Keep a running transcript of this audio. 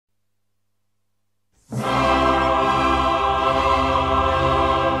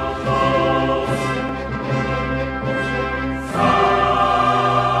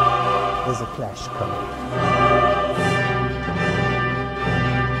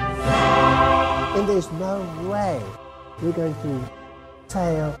And there's no way we're going to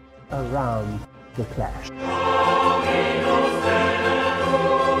sail around the clash.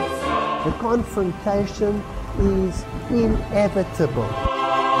 The confrontation is inevitable.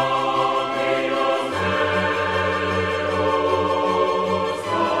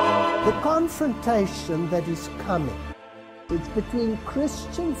 The confrontation that is coming, it's between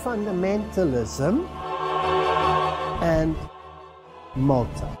Christian fundamentalism and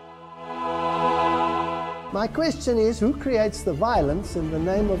Malta. My question is, who creates the violence in the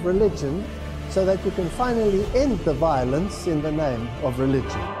name of religion so that you can finally end the violence in the name of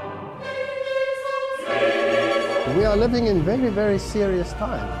religion? We are living in very, very serious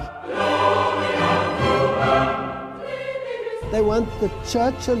times. They want the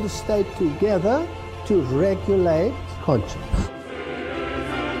church and the state together to regulate conscience.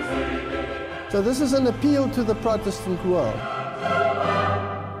 So this is an appeal to the Protestant world.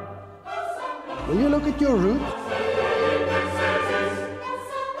 Will you look at your roots?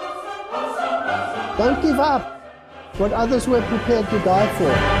 Don't give up what others were prepared to die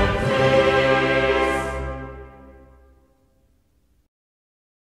for.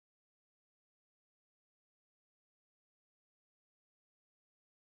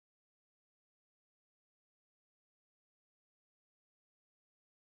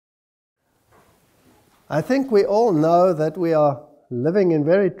 I think we all know that we are living in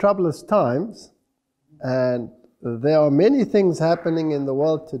very troublous times, and there are many things happening in the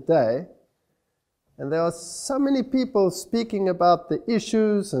world today, and there are so many people speaking about the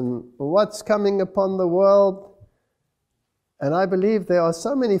issues and what's coming upon the world, and I believe there are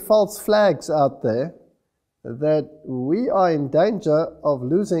so many false flags out there that we are in danger of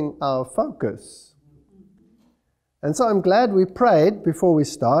losing our focus. And so I'm glad we prayed before we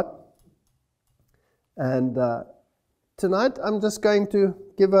start. And tonight I'm just going to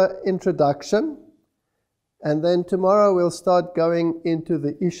give an introduction, and then tomorrow we'll start going into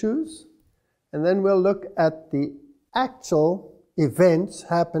the issues, and then we'll look at the actual events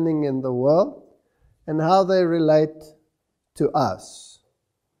happening in the world and how they relate to us.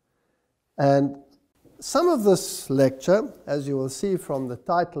 And some of this lecture, as you will see from the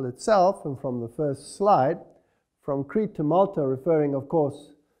title itself and from the first slide, from Crete to Malta, referring of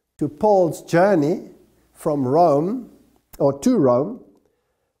course to Paul's journey from Rome, or to Rome,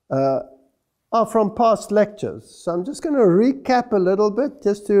 are from past lectures. So I'm just going to recap a little bit,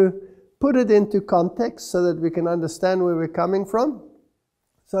 just to put it into context so that we can understand where we're coming from,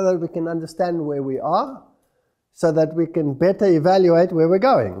 so that we can understand where we are, so that we can better evaluate where we're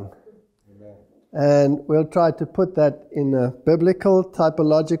going. Amen. And we'll try to put that in a biblical,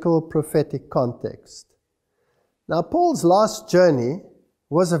 typological, prophetic context. Now, Paul's last journey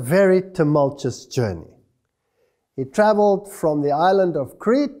was a very tumultuous journey. He traveled from the island of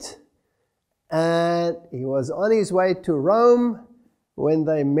Crete, and he was on his way to Rome when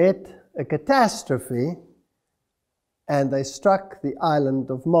they met a catastrophe, and they struck the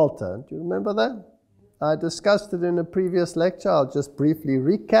island of Malta. Do you remember that? I discussed it in a previous lecture. I'll just briefly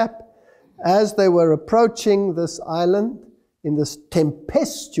recap. As they were approaching this island in this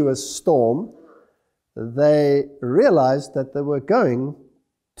tempestuous storm, they realized that they were going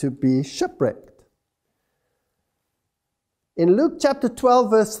to be shipwrecked. In Luke chapter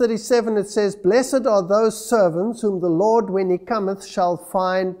 12, verse 37, it says, "Blessed are those servants whom the Lord, when he cometh, shall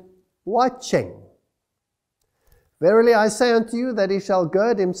find watching. Verily I say unto you, that he shall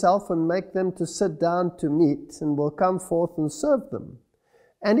gird himself and make them to sit down to meat, and will come forth and serve them.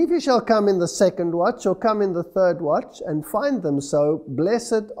 And if he shall come in the second watch, or come in the third watch, and find them so,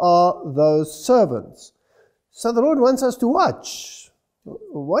 blessed are those servants." So the Lord wants us to watch.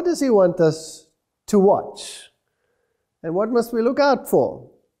 What does he want us to watch? And what must we look out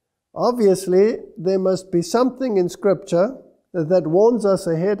for? Obviously, there must be something in Scripture that warns us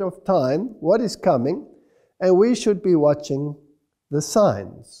ahead of time what is coming, and we should be watching the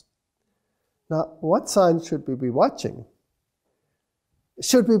signs. Now, what signs should we be watching?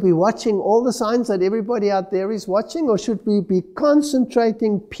 Should we be watching all the signs that everybody out there is watching, or should we be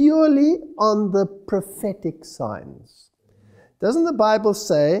concentrating purely on the prophetic signs? Doesn't the Bible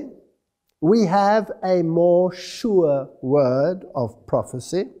say we have a more sure word of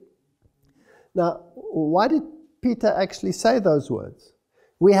prophecy? Now, why did Peter actually say those words?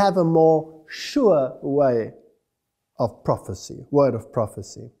 We have a more sure way of prophecy, word of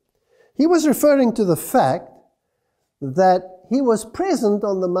prophecy. He was referring to the fact that he was present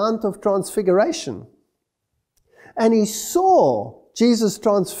on the Mount of Transfiguration, and he saw Jesus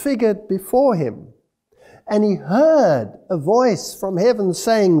transfigured before him. And he heard a voice from heaven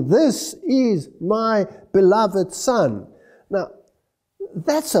saying, "This is my beloved Son." Now,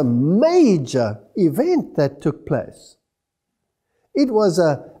 That's a major event that took place. It was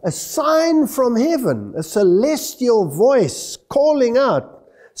a sign from heaven, a celestial voice calling out,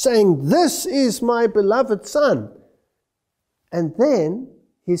 saying, "This is my beloved Son." And then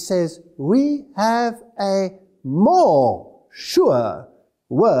he says, we have a more sure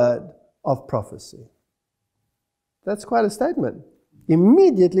word of prophecy. That's quite a statement.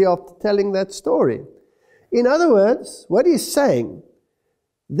 Immediately after telling that story. In other words, what he's saying,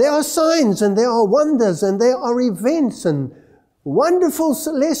 there are signs and there are wonders and there are events and wonderful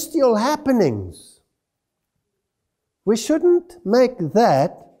celestial happenings. We shouldn't make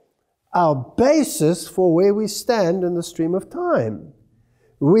that our basis for where we stand in the stream of time.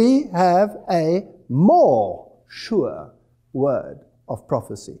 We have a more sure word of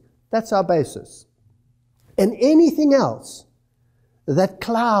prophecy. That's our basis. And anything else that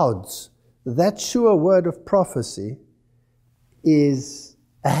clouds that sure word of prophecy is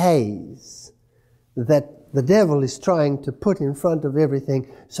a haze that the devil is trying to put in front of everything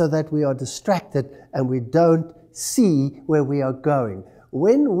so that we are distracted and we don't see where we are going.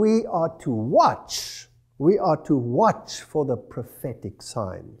 When we are to watch for the prophetic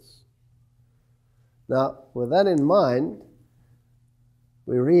signs. Now, with that in mind,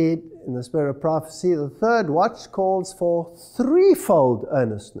 we read in the Spirit of Prophecy, the third watch calls for threefold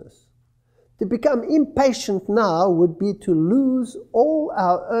earnestness. To become impatient now would be to lose all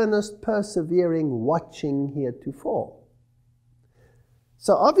our earnest, persevering watching heretofore.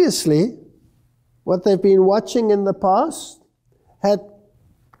 So obviously, what they've been watching in the past had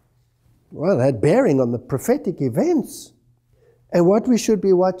bearing on the prophetic events. And what we should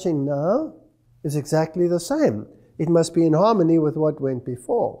be watching now is exactly the same. It must be in harmony with what went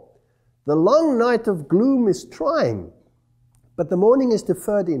before. The long night of gloom is trying, but the morning is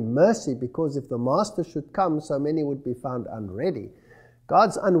deferred in mercy, because if the Master should come, so many would be found unready.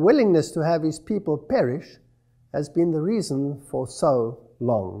 God's unwillingness to have his people perish has been the reason for so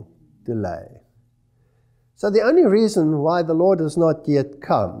long delay. So the only reason why the Lord has not yet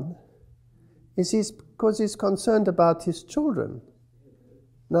come is because he's concerned about his children.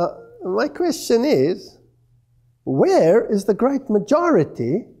 Now, my question is, where is the great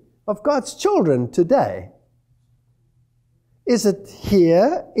majority of God's children today? Is it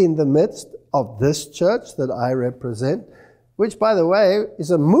here in the midst of this church that I represent, which, by the way, is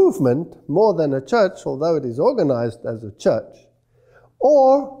a movement more than a church, although it is organized as a church?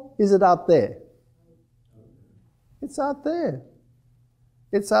 Or is it out there? It's out there.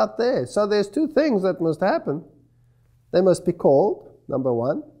 It's out there. So there's two things that must happen. They must be called, number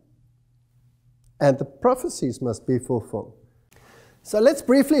one, and the prophecies must be fulfilled. So let's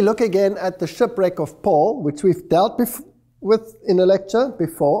briefly look again at the shipwreck of Paul, which we've dealt with in a lecture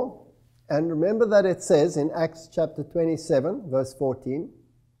before. And remember that it says in Acts chapter 27, verse 14,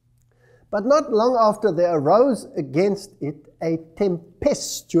 "But not long after there arose against it a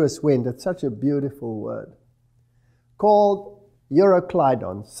tempestuous wind." It's such a beautiful word. Called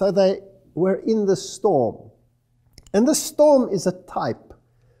Euroclydon. So they were in the storm. And the storm is a type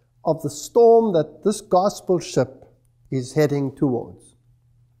of the storm that this gospel ship is heading towards.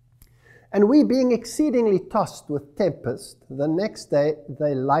 And we, being exceedingly tossed with tempest, the next day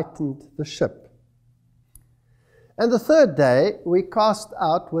they lightened the ship. And the third day we cast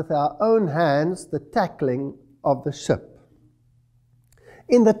out with our own hands the tackling of the ship.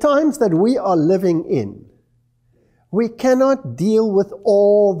 In the times that we are living in, we cannot deal with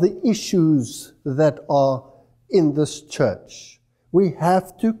all the issues that are in this church. We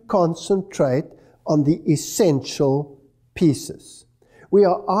have to concentrate on the essential pieces. We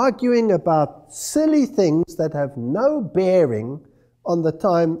are arguing about silly things that have no bearing on the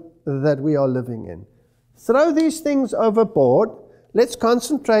time that we are living in. Throw these things overboard. Let's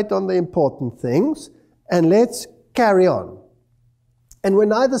concentrate on the important things and let's carry on. And when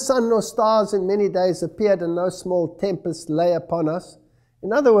neither sun nor stars in many days appeared and no small tempest lay upon us.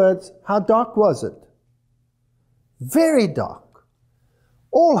 In other words, how dark was it? Very dark.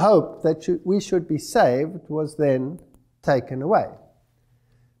 All hope that we should be saved was then taken away.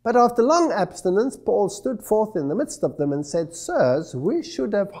 But after long abstinence, Paul stood forth in the midst of them and said, "Sirs, you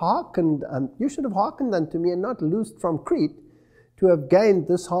should have hearkened unto me and not loosed from Crete, to have gained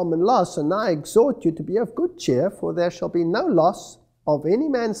this harm and loss. And I exhort you to be of good cheer, for there shall be no loss of any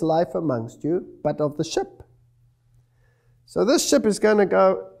man's life amongst you, but of the ship." So this ship is going to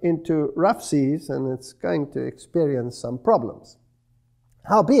go into rough seas and it's going to experience some problems.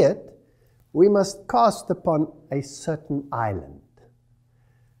 Howbeit, we must cast upon a certain island.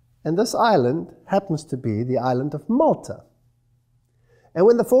 And this island happens to be the island of Malta. And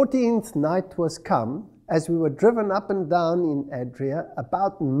when the 14th night was come, as we were driven up and down in Adria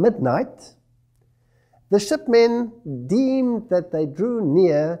about midnight, the shipmen deemed that they drew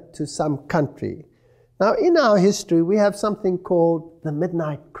near to some country. Now, in our history, we have something called the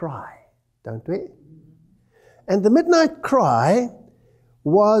midnight cry, don't we? And the midnight cry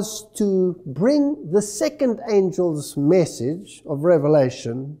was to bring the second angel's message of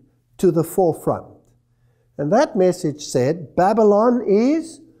revelation to the forefront. And that message said, Babylon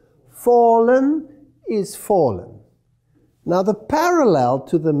is fallen, is fallen. Now, the parallel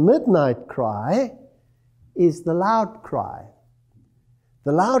to the midnight cry is the loud cry.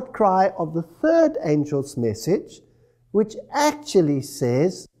 The loud cry of the third angel's message, which actually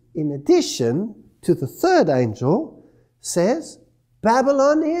says, in addition to the third angel, says,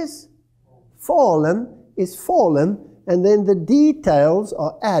 Babylon is fallen, and then the details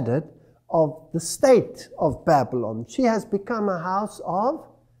are added of the state of Babylon. She has become a house of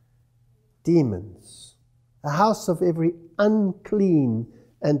demons, a house of every unclean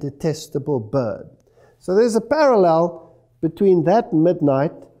and detestable bird. So there's a parallel between that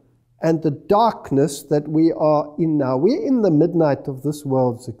midnight and the darkness that we are in now. We're in the midnight of this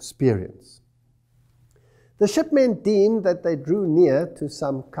world's experience. The shipmen deemed that they drew near to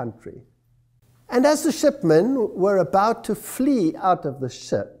some country. And as the shipmen were about to flee out of the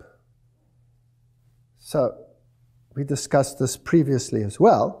ship, so we discussed this previously as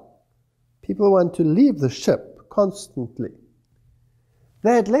well, people want to leave the ship constantly.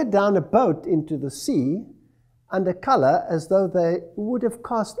 They had let down a boat into the sea under color as though they would have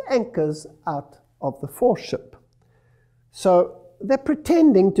cast anchors out of the foreship. So they're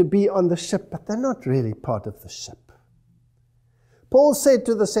pretending to be on the ship, but they're not really part of the ship. Paul said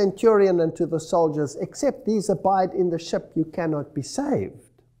to the centurion and to the soldiers, except these abide in the ship, you cannot be saved.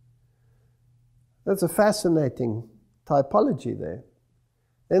 That's a fascinating typology there.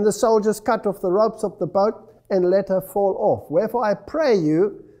 Then the soldiers cut off the ropes of the boat and let her fall off. Wherefore I pray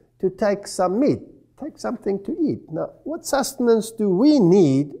you to take some meat, take something to eat. Now, what sustenance do we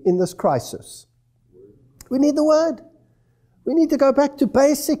need in this crisis? We need the Word. We need to go back to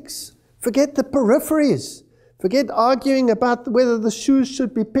basics. Forget the peripheries. Forget arguing about whether the shoes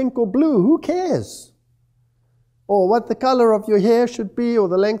should be pink or blue. Who cares? Or what the color of your hair should be, or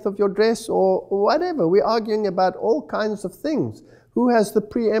the length of your dress, or whatever. We're arguing about all kinds of things. Who has the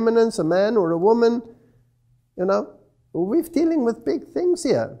preeminence, a man or a woman? You know, we're dealing with big things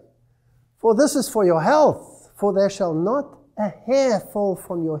here. For this is for your health, for there shall not a hair fall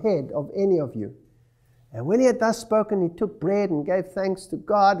from your head of any of you. And when he had thus spoken, he took bread and gave thanks to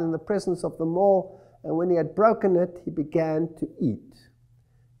God in the presence of them all. And when he had broken it, he began to eat.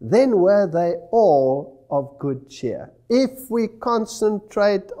 Then were they all of good cheer. If we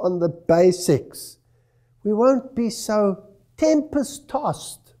concentrate on the basics, we won't be so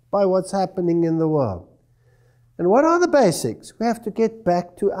tempest-tossed by what's happening in the world. And what are the basics? We have to get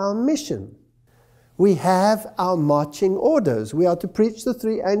back to our mission. We have our marching orders. We are to preach the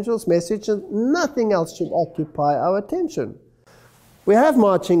three angels' message, and nothing else should occupy our attention. We have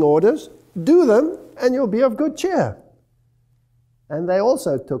marching orders. Do them, and you'll be of good cheer. And they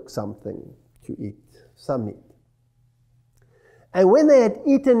also took something to eat, some meat. And when they had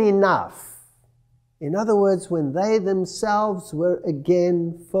eaten enough, in other words, when they themselves were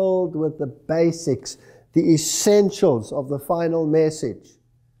again filled with the basics, the essentials of the final message,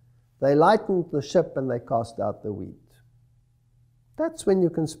 they lightened the ship and they cast out the wheat. That's when you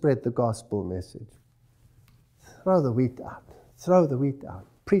can spread the gospel message. Throw the wheat out. Throw the wheat out.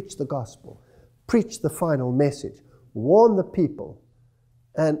 Preach the gospel. Preach the final message. Warn the people.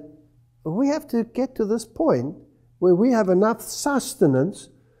 And we have to get to this point where we have enough sustenance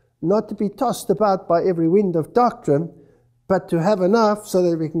not to be tossed about by every wind of doctrine, but to have enough so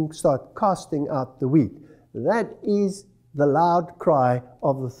that we can start casting out the wheat. That is the loud cry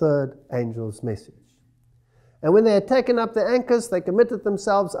of the third angel's message. And when they had taken up their anchors, they committed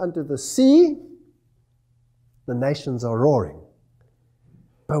themselves unto the sea. The nations are roaring.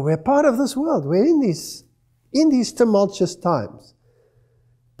 But we're part of this world. We're in these tumultuous times.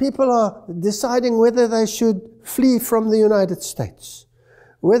 People are deciding whether they should flee from the United States,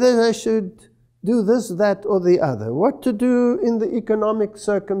 whether they should do this, that, or the other, what to do in the economic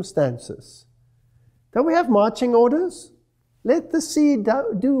circumstances. Don't we have marching orders? Let the sea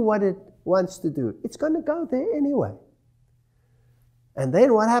do what it wants to do. It's going to go there anyway. And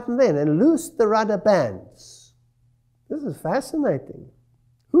then what happened then? And loosed the rudder bands. This is fascinating.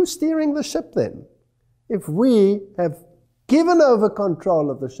 Who's steering the ship then? If we have given over control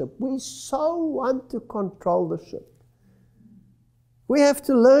of the ship, we so want to control the ship. We have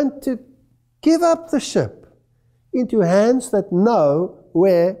to learn to give up the ship into hands that know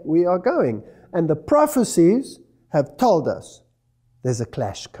where we are going. And the prophecies have told us there's a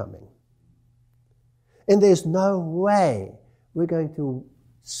clash coming. And there's no way we're going to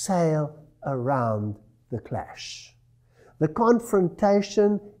sail around the clash. The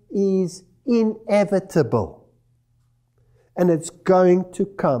confrontation is inevitable. And it's going to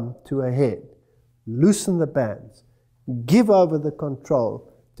come to a head. Loosen the bands. Give over the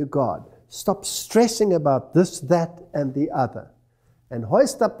control to God. Stop stressing about this, that, and the other. And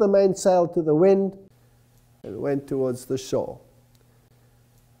hoist up the mainsail to the wind and went towards the shore.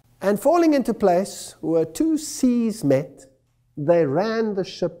 And falling into place, where two seas met, they ran the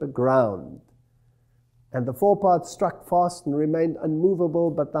ship aground. And the forepart struck fast and remained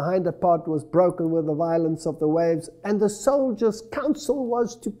unmovable, but the hinder part was broken with the violence of the waves, and the soldiers' counsel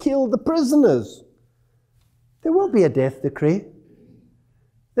was to kill the prisoners. There will be a death decree.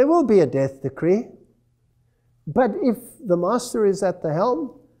 There will be a death decree. But if the master is at the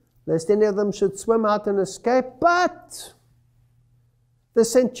helm, lest any of them should swim out and escape, but the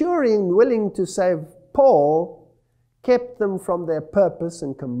centurion, willing to save Paul, kept them from their purpose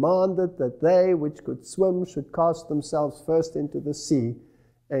and commanded that they which could swim should cast themselves first into the sea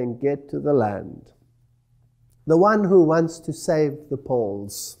and get to the land. The one who wants to save the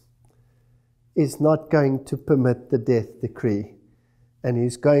Pauls is not going to permit the death decree, and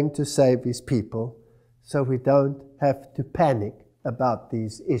he's going to save his people, so we don't have to panic about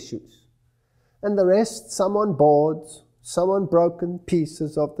these issues. And the rest, some on boards, some on broken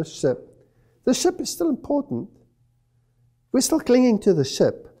pieces of the ship. The ship is still important. We're still clinging to the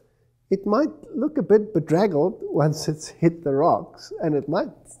ship. It might look a bit bedraggled once it's hit the rocks, and it might,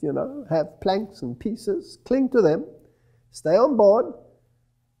 have planks and pieces. Cling to them, stay on board,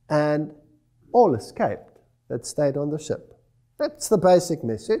 and all escaped that stayed on the ship. That's the basic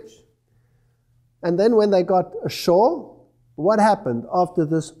message. And then when they got ashore, what happened after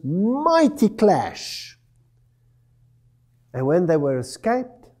this mighty clash? And when they were escaped,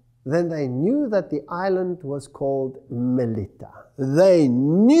 then they knew that the island was called Melita. They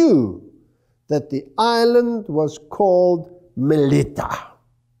knew that the island was called Melita.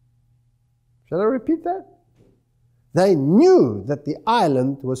 Shall I repeat that? They knew that the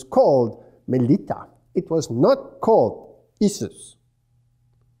island was called Melita. It was not called Issus.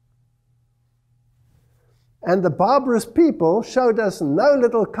 And the barbarous people showed us no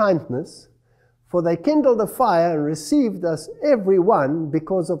little kindness, for they kindled a fire and received us every one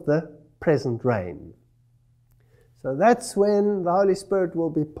because of the present rain. So that's when the Holy Spirit will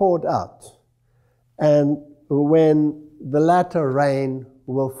be poured out, and when the latter rain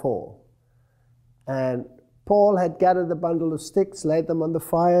will fall. And Paul had gathered a bundle of sticks, laid them on the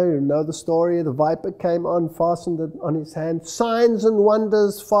fire. You know the story. The viper came on, fastened it on his hand. Signs and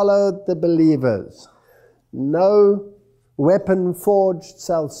wonders followed the believers. No weapon forged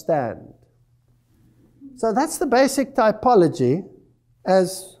shall stand. So that's the basic typology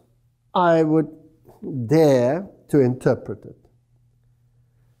as I would dare to interpret it.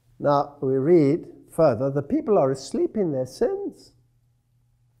 Now we read further, the people are asleep in their sins,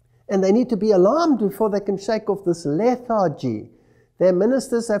 and they need to be alarmed before they can shake off this lethargy. Their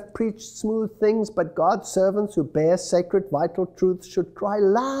ministers have preached smooth things, but God's servants who bear sacred vital truths should cry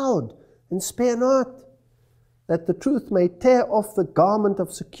loud and spare not, that the truth may tear off the garment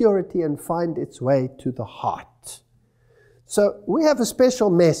of security and find its way to the heart. So we have a special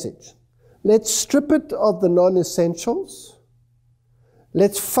message. Let's strip it of the non-essentials.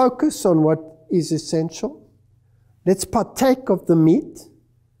 Let's focus on what is essential. Let's partake of the meat,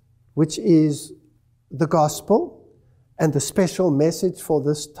 which is the gospel and the special message for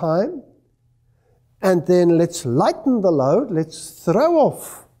this time. And then let's lighten the load. Let's throw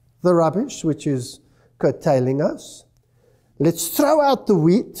off the rubbish, which is curtailing us. Let's throw out the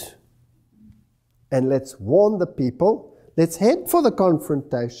wheat, and let's warn the people. Let's head for the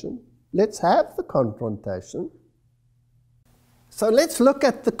confrontation. Let's have the confrontation. So let's look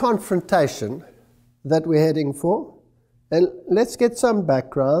at the confrontation that we're heading for, and let's get some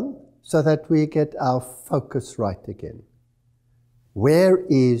background so that we get our focus right again. Where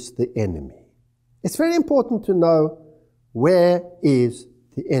is the enemy? It's very important to know where is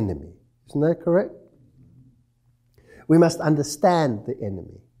the enemy. Isn't that correct? We must understand the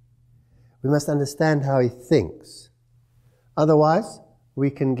enemy. We must understand how he thinks. Otherwise, we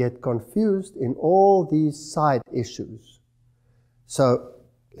can get confused in all these side issues. So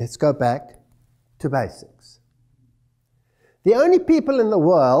let's go back to basics. The only people in the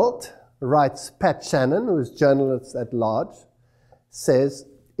world, writes Pat Shannon, who is journalist at large, says,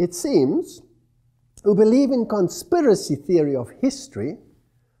 it seems, who believe in conspiracy theory of history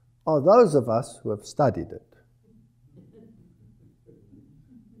are those of us who have studied it.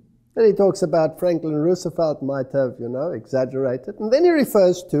 Then he talks about Franklin Roosevelt might have, exaggerated. And then he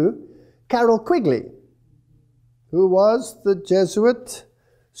refers to Carroll Quigley, who was the Jesuit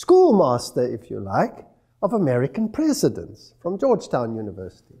schoolmaster, if you like, of American presidents from Georgetown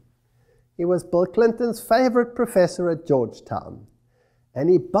University. He was Bill Clinton's favorite professor at Georgetown. And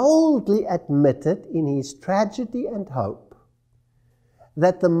he boldly admitted in his Tragedy and Hope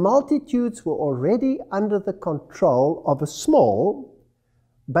that the multitudes were already under the control of a small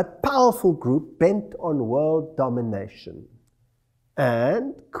but powerful group bent on world domination.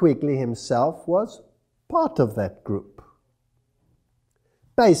 And Quigley himself was part of that group.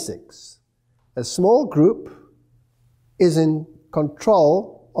 Basics. A small group is in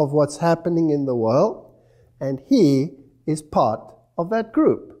control of what's happening in the world, and he is part of that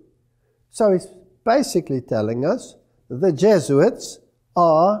group. So he's basically telling us the Jesuits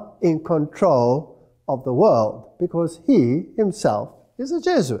are in control of the world because he himself is a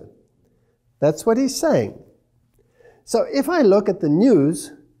Jesuit. That's what he's saying. So if I look at the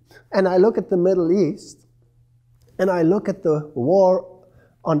news and I look at the Middle East and I look at the war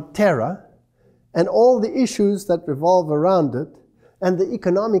on terror and all the issues that revolve around it and the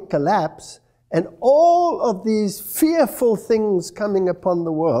economic collapse and all of these fearful things coming upon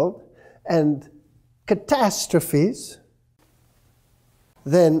the world and catastrophes,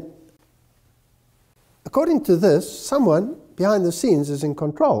 then according to this, someone behind the scenes is in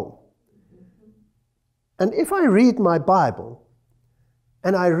control. And if I read my Bible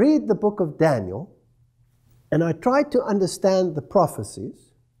and I read the book of Daniel and I try to understand the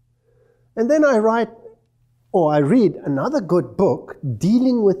prophecies, and then I read another good book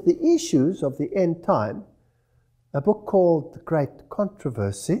dealing with the issues of the end time, a book called The Great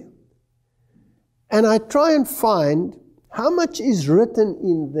Controversy, and I try and find how much is written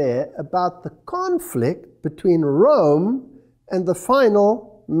in there about the conflict between Rome and the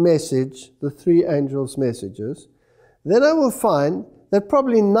final message, the three angels' messages, then I will find that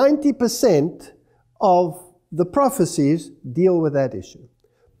probably 90% of the prophecies deal with that issue.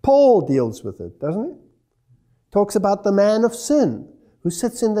 Paul deals with it, doesn't he? Talks about the man of sin who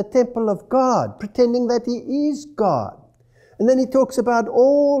sits in the temple of God, pretending that he is God. And then he talks about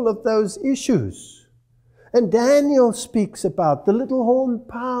all of those issues. And Daniel speaks about the little horn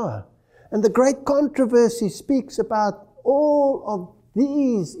power. And the Great Controversy speaks about all of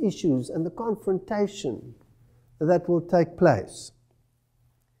these issues and the confrontation that will take place.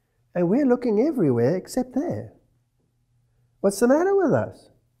 And we're looking everywhere except there. What's the matter with us?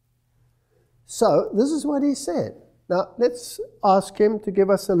 So, this is what he said. Now, let's ask him to give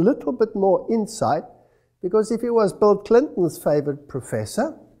us a little bit more insight, because if he was Bill Clinton's favorite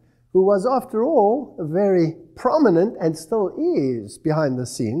professor, who was, after all, a very prominent, and still is behind the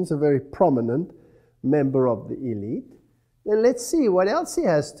scenes, a very prominent member of the elite, then let's see what else he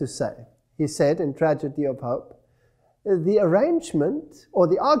has to say. He said in Tragedy of Hope, the arrangement or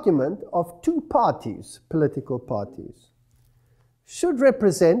the argument of two parties, political parties, should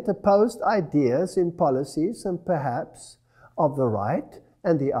represent opposed ideas in policies and perhaps of the right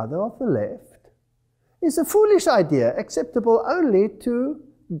and the other of the left, is a foolish idea acceptable only to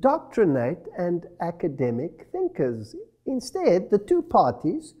doctrinate and academic thinkers. Instead, the two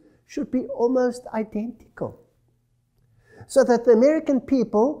parties should be almost identical, so that the American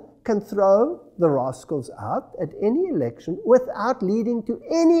people can throw the rascals out at any election without leading to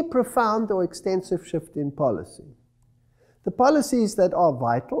any profound or extensive shift in policy. The policies that are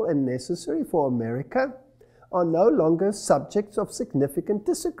vital and necessary for America are no longer subjects of significant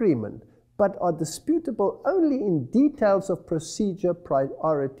disagreement, but are disputable only in details of procedure,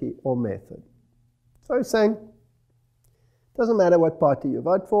 priority, or method. So he's saying, it doesn't matter what party you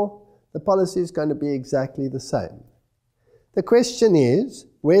vote for, the policy is going to be exactly the same. The question is,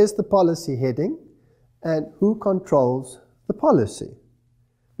 where's the policy heading and who controls the policy?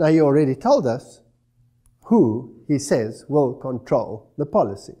 Now, he already told us who, he says, will control the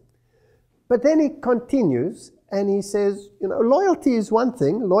policy. But then he continues and he says, loyalty is one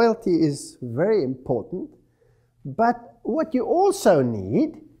thing, loyalty is very important, but what you also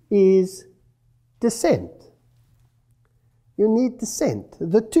need is dissent. You need dissent.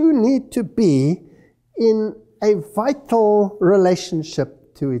 The two need to be in a vital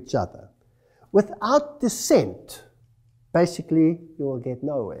relationship to each other. Without dissent, basically, you will get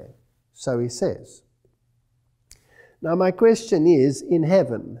nowhere. So he says. Now my question is, in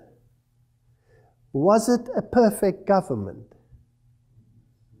heaven, was it a perfect government?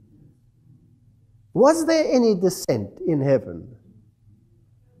 Was there any dissent in heaven?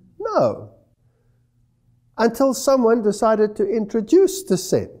 No. Until someone decided to introduce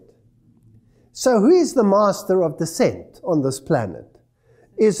dissent. So who is the master of dissent on this planet?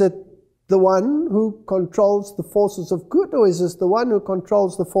 Is it the one who controls the forces of good, or is it the one who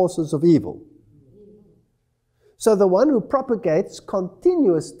controls the forces of evil? So the one who propagates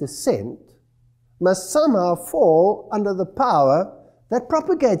continuous descent must somehow fall under the power that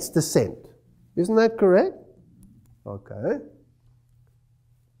propagates descent. Isn't that correct? Okay.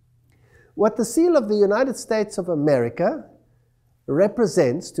 What the seal of the United States of America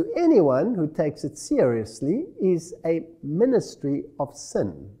represents to anyone who takes it seriously is a ministry of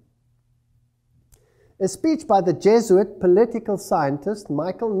sin. A speech by the Jesuit political scientist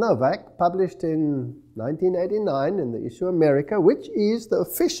Michael Novak, published in 1989 in the issue America, which is the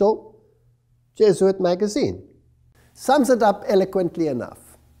official Jesuit magazine, sums it up eloquently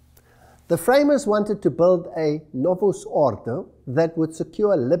enough. The framers wanted to build a novus ordo that would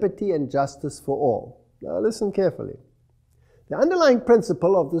secure liberty and justice for all. Now listen carefully. The underlying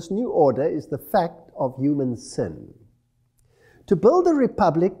principle of this new order is the fact of human sin. To build a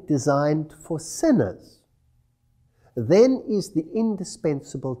republic designed for sinners, then is the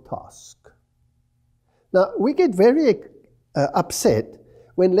indispensable task. Now, we get very upset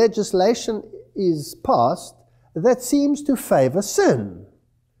when legislation is passed that seems to favor sin,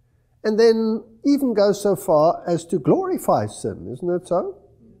 and then even goes so far as to glorify sin, isn't it so?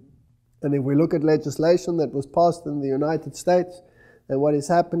 And if we look at legislation that was passed in the United States and what is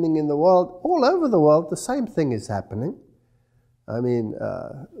happening in the world, all over the world, the same thing is happening. I mean,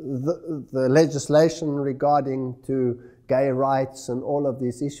 the legislation regarding to gay rights and all of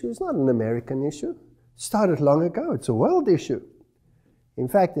these issues is not an American issue. It started long ago. It's a world issue. In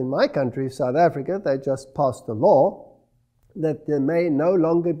fact, in my country, South Africa, they just passed a law that there may no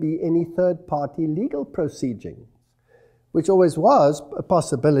longer be any third-party legal proceedings, which always was a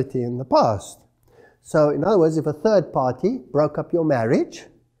possibility in the past. So, in other words, if a third party broke up your marriage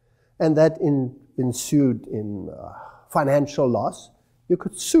and that ensued in financial loss, you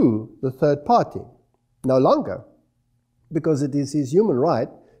could sue the third party. No longer, because it is his human right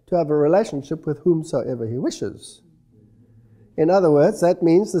to have a relationship with whomsoever he wishes. In other words, that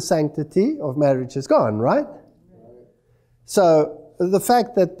means the sanctity of marriage is gone, right? So the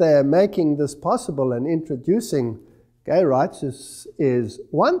fact that they're making this possible and introducing gay rights is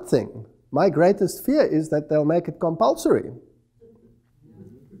one thing. My greatest fear is that they'll make it compulsory.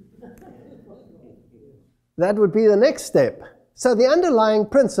 That would be the next step. So the underlying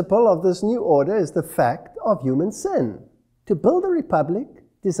principle of this new order is the fact of human sin. To build a republic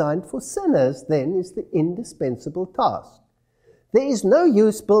designed for sinners, then, is the indispensable task. There is no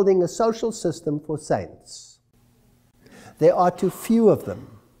use building a social system for saints. There are too few of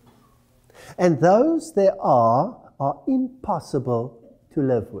them. And those there are impossible to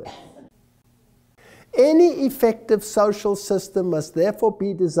live with. Any effective social system must therefore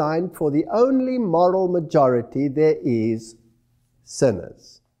be designed for the only moral majority there is,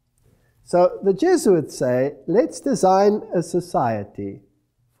 sinners. So the Jesuits say, let's design a society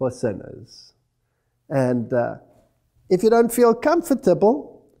for sinners. And if you don't feel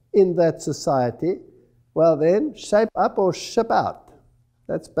comfortable in that society, well then, shape up or ship out.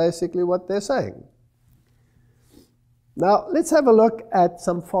 That's basically what they're saying. Now, let's have a look at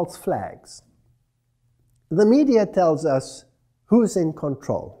some false flags. The media tells us who's in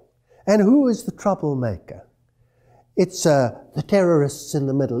control and who is the troublemaker. It's the terrorists in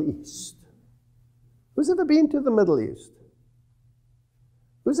the Middle East. Who's ever been to the Middle East?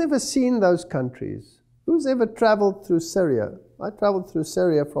 Who's ever seen those countries? Who's ever traveled through Syria? I traveled through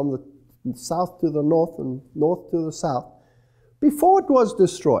Syria from the south to the north and north to the south before it was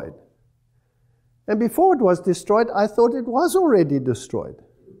destroyed. And before it was destroyed, I thought it was already destroyed.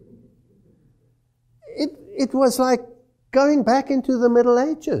 It was like going back into the Middle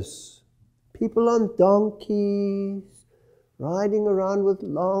Ages. People on donkeys, riding around with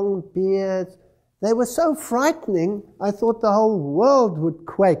long beards. They were so frightening, I thought the whole world would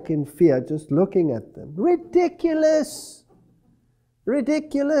quake in fear just looking at them. Ridiculous!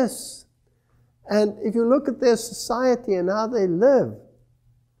 Ridiculous! And if you look at their society and how they live,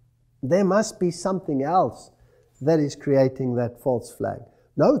 there must be something else that is creating that false flag.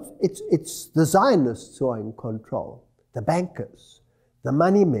 No, it's the Zionists who are in control, the bankers, the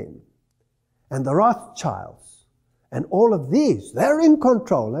money men, and the Rothschilds, and all of these, they're in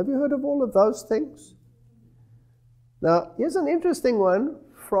control. Have you heard of all of those things? Now, here's an interesting one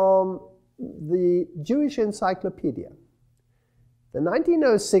from the Jewish Encyclopedia. The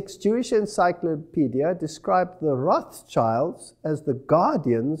 1906 Jewish Encyclopedia described the Rothschilds as the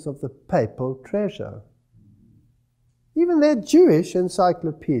guardians of the papal treasure. Even their Jewish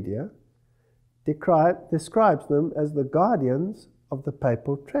encyclopedia describes them as the guardians of the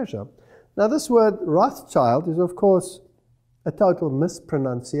papal treasure. Now, this word Rothschild is, of course, a total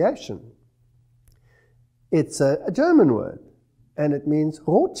mispronunciation. It's a German word, and it means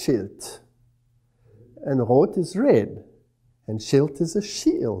Rotschild. And Rot is red, and Schild is a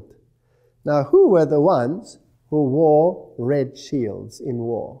shield. Now, who were the ones who wore red shields in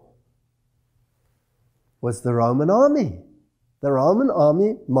war? Was the Roman army. The Roman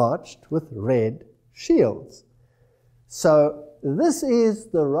army marched with red shields. So this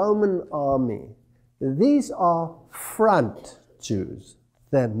is the Roman army. These are front Jews.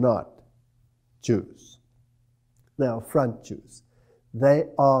 They're not Jews. They are front Jews. They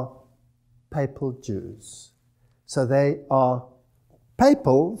are papal Jews. So they are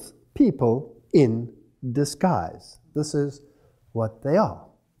people in disguise. This is what they are.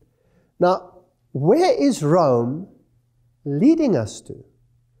 Now, where is Rome leading us to?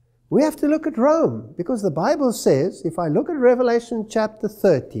 We have to look at Rome, because the Bible says, if I look at Revelation chapter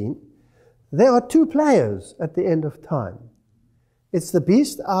 13, there are two players at the end of time. It's the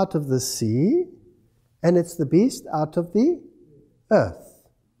beast out of the sea, and it's the beast out of the earth.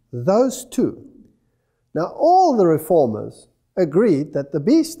 Those two. Now, all the reformers agreed that the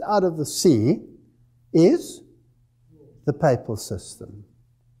beast out of the sea is the papal system.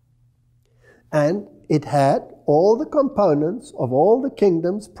 And it had all the components of all the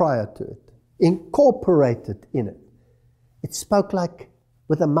kingdoms prior to it, incorporated in it. It spoke like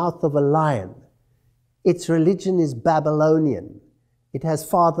with the mouth of a lion. Its religion is Babylonian. It has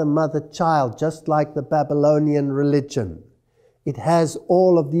father, mother, child, just like the Babylonian religion. It has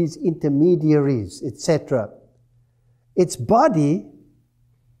all of these intermediaries, etc. Its body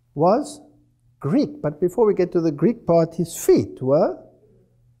was Greek, but before we get to the Greek part, his feet were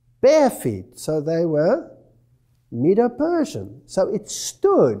bare feet, so they were Medo-Persian. So it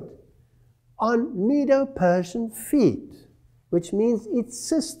stood on Medo-Persian feet, which means its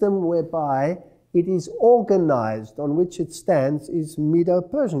system whereby it is organized, on which it stands, is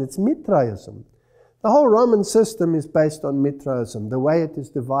Medo-Persian. It's Mithraism. The whole Roman system is based on Mithraism, the way it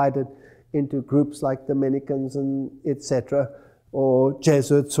is divided into groups like Dominicans and etc., or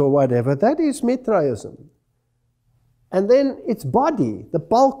Jesuits or whatever. That is Mithraism. And then its body, the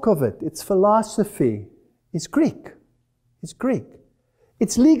bulk of it, its philosophy, is Greek. It's Greek.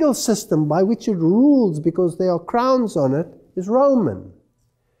 Its legal system by which it rules, because there are crowns on it, is Roman.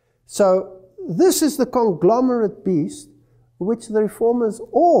 So this is the conglomerate beast which the reformers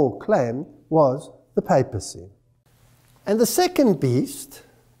all claimed was the papacy. And the second beast,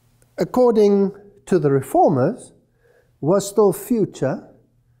 according to the reformers, was still future.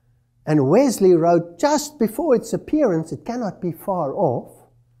 And Wesley wrote just before its appearance, it cannot be far off,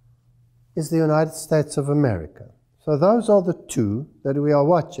 is the United States of America. So those are the two that we are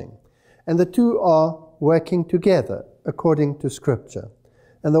watching. And the two are working together according to Scripture.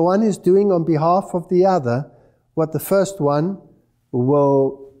 And the one is doing on behalf of the other what the first one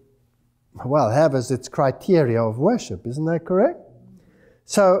will, well, have as its criteria of worship. Isn't that correct?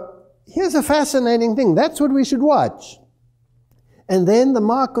 So here's a fascinating thing. That's what we should watch. And then the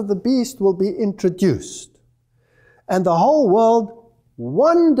mark of the beast will be introduced. And the whole world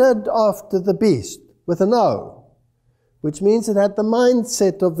wandered after the beast with an O, which means it had the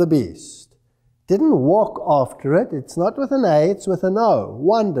mindset of the beast. Didn't walk after it. It's not with an A, it's with an O.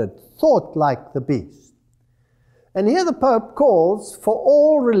 Wandered, thought like the beast. And here the Pope calls for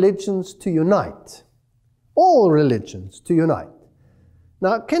all religions to unite. All religions to unite.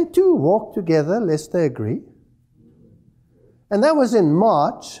 Now, can two walk together lest they agree? And that was in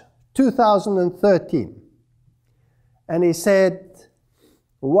March 2013. And he said,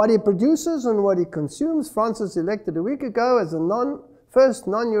 what he produces and what he consumes, Francis elected a week ago as a first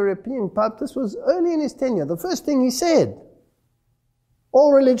non-European Pope. This was early in his tenure. The first thing he said,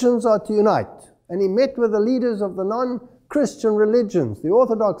 all religions are to unite. And he met with the leaders of the non-Christian religions, the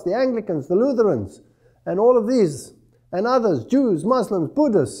Orthodox, the Anglicans, the Lutherans, and all of these, and others, Jews, Muslims,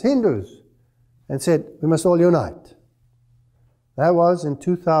 Buddhists, Hindus, and said, we must all unite. That was in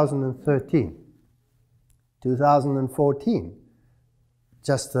 2013. 2014,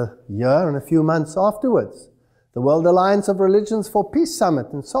 just a year and a few months afterwards, the World Alliance of Religions for Peace Summit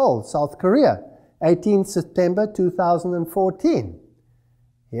in Seoul, South Korea, 18 September 2014.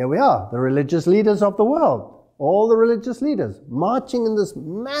 Here we are, the religious leaders of the world, all the religious leaders, marching in this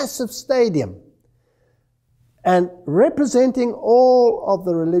massive stadium and representing all of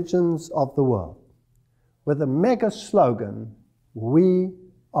the religions of the world with a mega slogan, we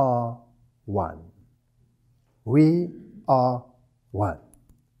are one. We are one.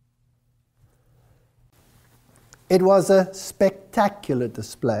 It was a spectacular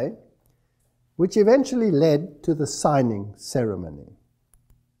display, which eventually led to the signing ceremony.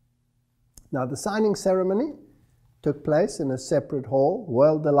 Now, the signing ceremony took place in a separate hall,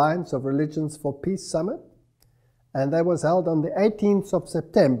 World Alliance of Religions for Peace Summit, and that was held on the 18th of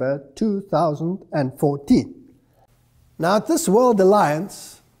September 2014. Now at this World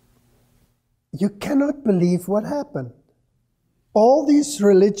Alliance, you cannot believe what happened. All these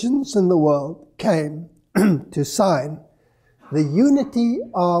religions in the world came to sign the unity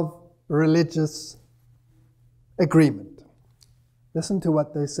of religious agreement. Listen to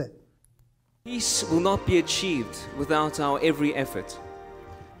what they said. Peace will not be achieved without our every effort.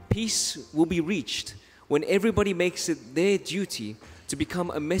 Peace will be reached when everybody makes it their duty to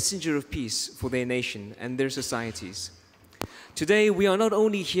become a messenger of peace for their nation and their societies. Today, we are not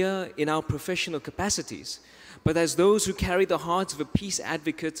only here in our professional capacities, but as those who carry the heart of a peace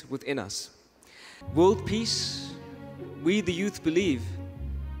advocate within us. World peace, we the youth believe,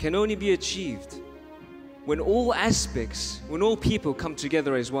 can only be achieved when all aspects, when all people come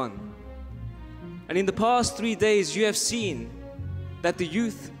together as one. And in the past 3 days, you have seen that the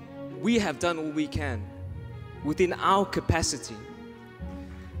youth, we have done all we can within our capacity.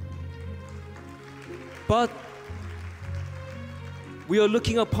 But we are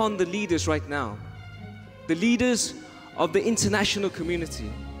looking upon the leaders right now, the leaders of the international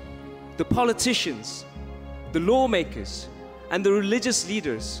community, the politicians, the lawmakers, and the religious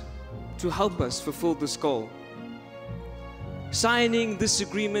leaders to help us fulfill this goal. Signing this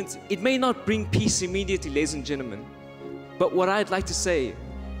agreement, it may not bring peace immediately, ladies and gentlemen, but what I'd like to say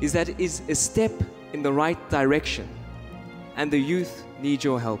is that it is a step in the right direction, and the youth need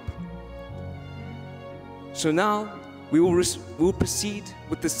your help. So now, we will proceed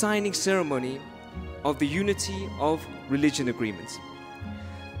with the signing ceremony of the Unity of Religion Agreement.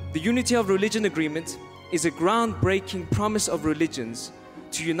 The Unity of Religion Agreement is a groundbreaking promise of religions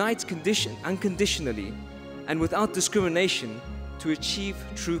to unite unconditionally and without discrimination to achieve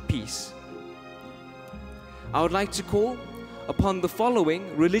true peace. I would like to call upon the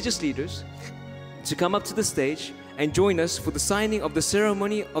following religious leaders to come up to the stage and join us for the signing of the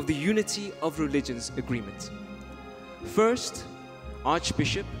ceremony of the Unity of Religions Agreement. First,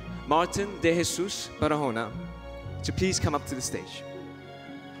 Archbishop Martin de Jesus Barahona to please come up to the stage.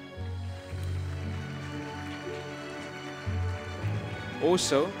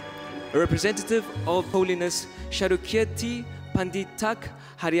 Also, a representative of Holiness Sharukirti Panditak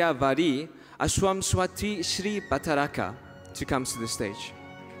Haryavari Aswam Swati Sri Bataraka to come to the stage.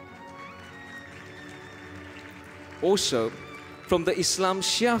 Also, from the Islam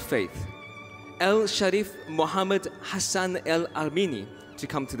Shia faith, El Sharif Muhammad Hassan El Armini to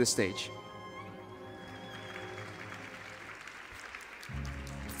come to the stage.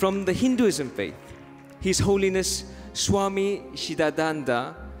 From the Hinduism faith, His Holiness Swami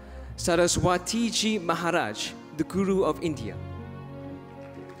Shidananda Saraswatiji Maharaj, the Guru of India.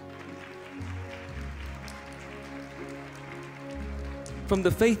 From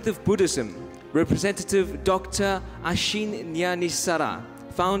the faith of Buddhism, Representative Dr. Ashin Nyanisara,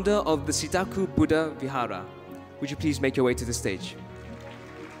 founder of the Sidaku Buddha Vihara. Would you please make your way to the stage?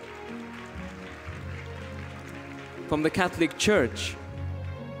 From the Catholic Church,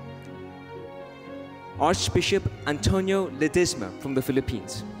 Archbishop Antonio Ledesma from the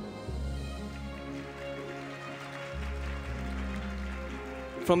Philippines.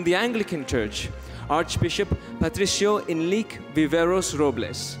 From the Anglican Church, Archbishop Patricio Enrique Viveros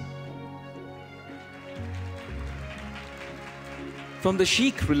Robles. From the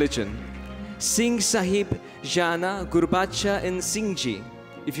Sikh religion, Singh Sahib Jana Gurbacha and Singhji.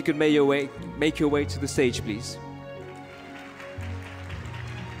 If you could make your way to the stage, please.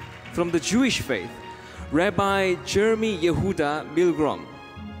 From the Jewish faith, Rabbi Jeremy Yehuda Milgrom.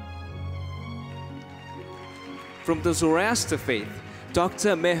 From the Zoroaster faith,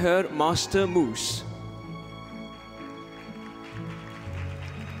 Dr. Meher Master Moose.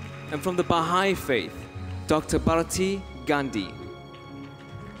 And from the Baha'i faith, Dr. Bharati Gandhi.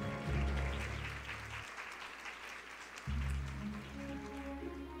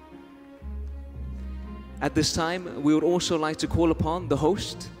 At this time, we would also like to call upon the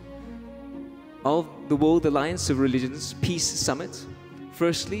host of the World Alliance of Religions Peace Summit.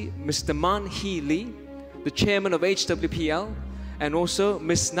 Firstly, Mr. Man Hee Lee, the chairman of HWPL, and also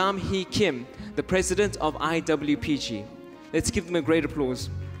Ms. Nam Hee Kim, the president of IWPG. Let's give them a great applause.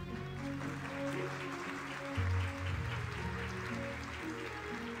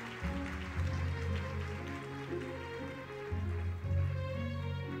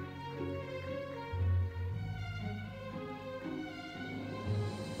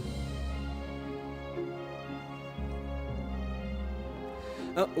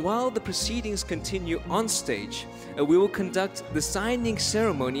 While the proceedings continue on stage, we will conduct the signing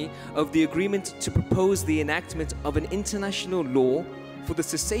ceremony of the agreement to propose the enactment of an international law for the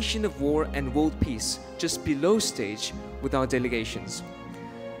cessation of war and world peace just below stage with our delegations,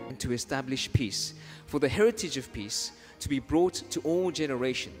 and to establish peace, for the heritage of peace to be brought to all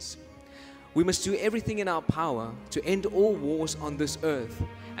generations. We must do everything in our power to end all wars on this earth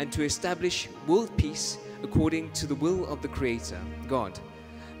and to establish world peace according to the will of the Creator, God.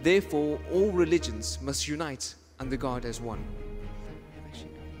 Therefore, all religions must unite under God as one.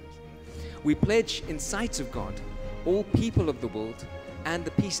 We pledge in sight of God, all people of the world, and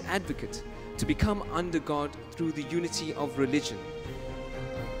the peace advocate to become under God through the unity of religion.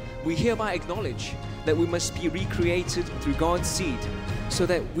 We hereby acknowledge that we must be recreated through God's seed, so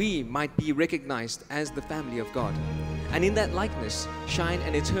that we might be recognized as the family of God, and in that likeness shine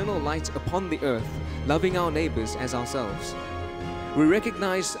an eternal light upon the earth, loving our neighbors as ourselves. We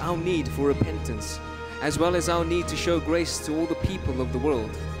recognize our need for repentance, as well as our need to show grace to all the people of the world,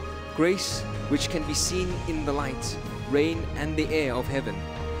 grace which can be seen in the light, rain, and the air of heaven,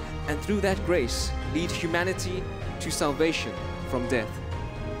 and through that grace lead humanity to salvation from death.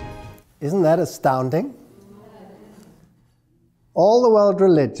 Isn't that astounding? All the world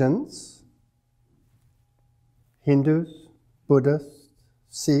religions, Hindus, Buddhists,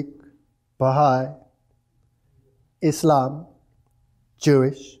 Sikh, Baha'i, Islam,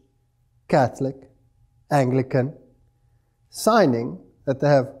 Jewish, Catholic, Anglican, signing that they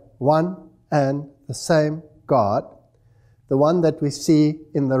have one and the same God, the one that we see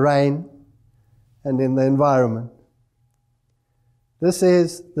in the rain and in the environment. This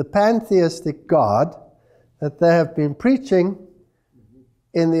is the pantheistic God that they have been preaching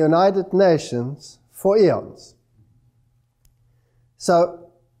in the United Nations for eons. So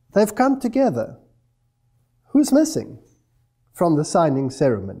they've come together. Who's missing from the signing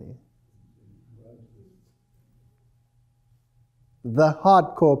ceremony? The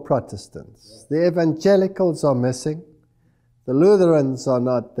hardcore Protestants. The evangelicals are missing. The Lutherans are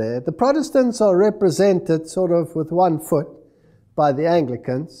not there. The Protestants are represented sort of with one foot by the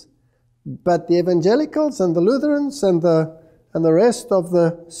Anglicans, but the evangelicals and the Lutherans and the rest of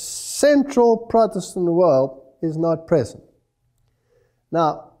the central Protestant world is not present.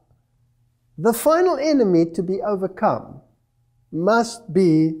 Now, the final enemy to be overcome must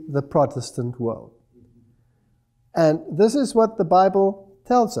be the Protestant world. And this is what the Bible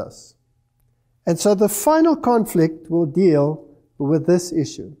tells us. And so the final conflict will deal with this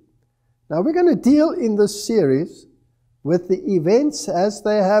issue. Now we're going to deal in this series with the events as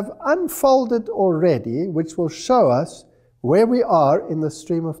they have unfolded already, which will show us where we are in the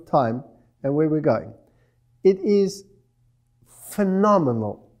stream of time and where we're going. It is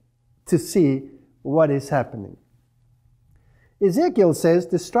phenomenal to see what is happening. Ezekiel says,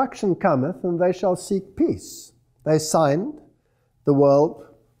 "Destruction cometh, and they shall seek peace." They signed the world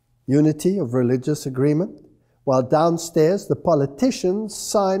unity of religious agreement, while downstairs the politicians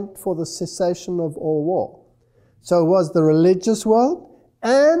signed for the cessation of all war. So it was the religious world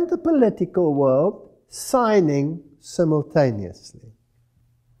and the political world signing simultaneously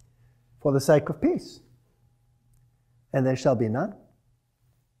for the sake of peace. And there shall be none.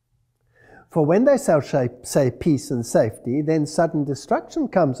 For when they shall say peace and safety, then sudden destruction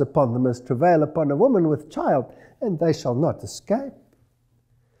comes upon them as travail upon a woman with child, and they shall not escape.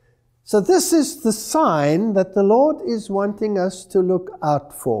 So this is the sign that the Lord is wanting us to look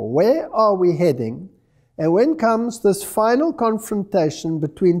out for. Where are we heading? And when comes this final confrontation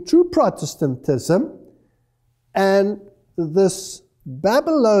between true Protestantism and this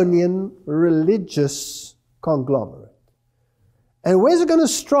Babylonian religious conglomerate? And where's it going to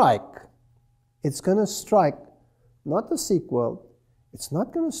strike? It's going to strike not the Sikh world. It's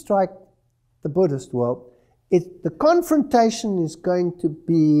not going to strike the Buddhist world. The confrontation is going to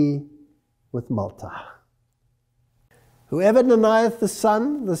be with Malta. Whoever denieth the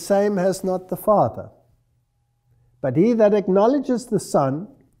Son, the same has not the Father. But he that acknowledges the Son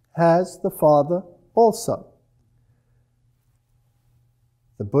has the Father also.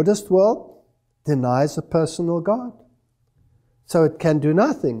 The Buddhist world denies a personal God, so it can do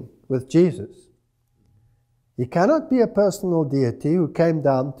nothing with Jesus. He cannot be a personal deity who came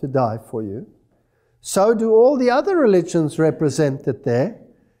down to die for you. So do all the other religions represented there,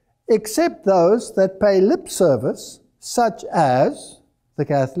 except those that pay lip service, such as the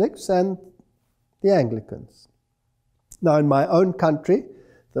Catholics and the Anglicans. Now, in my own country,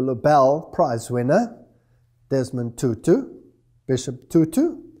 the Nobel Prize winner, Desmond Tutu, Bishop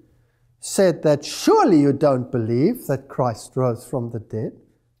Tutu, said that surely you don't believe that Christ rose from the dead.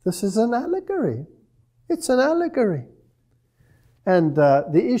 This is an allegory. It's an allegory. And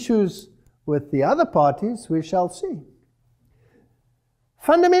the issues with the other parties we shall see.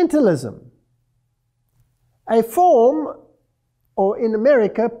 Fundamentalism. A form, or in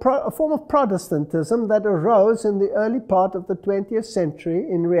America, a form of Protestantism that arose in the early part of the 20th century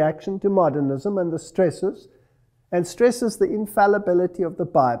in reaction to modernism and stresses the infallibility of the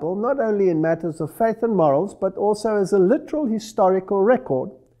Bible, not only in matters of faith and morals, but also as a literal historical record,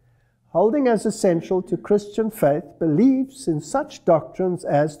 holding as essential to Christian faith beliefs in such doctrines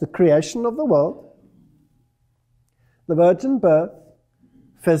as the creation of the world, the virgin birth,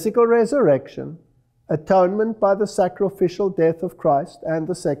 physical resurrection, atonement by the sacrificial death of Christ, and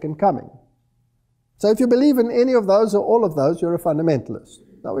the second coming. So if you believe in any of those or all of those, you're a fundamentalist.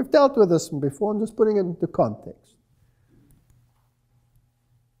 Now, we've dealt with this before. I'm just putting it into context.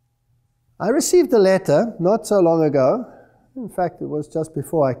 I received a letter not so long ago, in fact it was just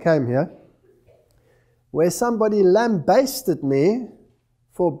before I came here, where somebody lambasted me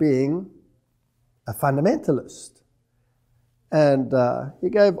for being a fundamentalist. And he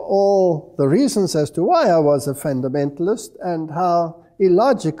gave all the reasons as to why I was a fundamentalist and how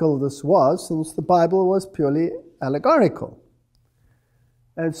illogical this was, since the Bible was purely allegorical.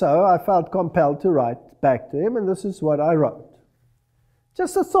 And so I felt compelled to write back to him, and this is what I wrote.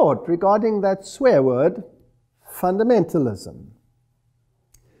 Just a thought regarding that swear word, fundamentalism.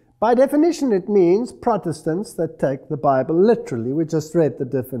 By definition, it means Protestants that take the Bible literally. We just read the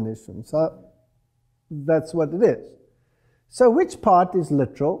definition, so that's what it is. So which part is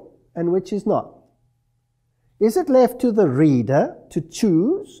literal and which is not? Is it left to the reader to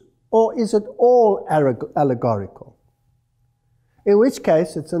choose, or is it all allegorical? In which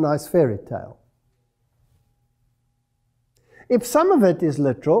case, it's a nice fairy tale. If some of it is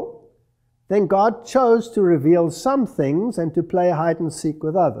literal, then God chose to reveal some things and to play hide and seek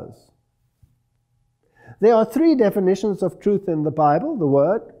with others. There are three definitions of truth in the Bible: the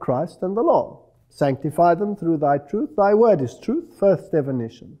Word, Christ, and the law. Sanctify them through thy truth. Thy word is truth. First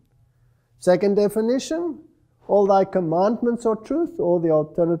definition. Second definition, all thy commandments are truth, or the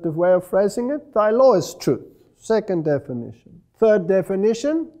alternative way of phrasing it, thy law is truth. Second definition. Third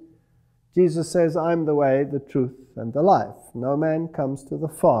definition, Jesus says, I'm the way, the truth, and the life. No man comes to the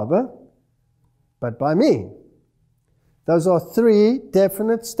Father but by me. Those are three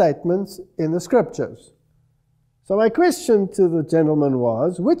definite statements in the Scriptures. So my question to the gentleman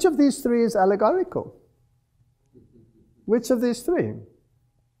was, which of these three is allegorical? Which of these three?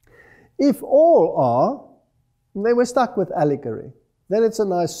 If all are, then we're stuck with allegory. Then it's a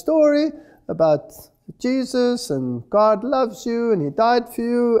nice story about Jesus and God loves you and He died for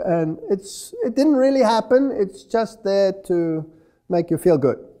you, and it didn't really happen. It's just there to make you feel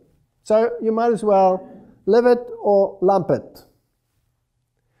good. So you might as well live it or lump it.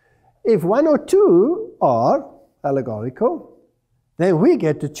 If one or two are allegorical, then we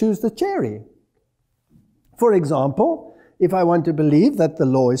get to choose the cherry. For example, if I want to believe that the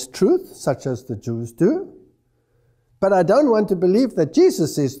law is truth, such as the Jews do, but I don't want to believe that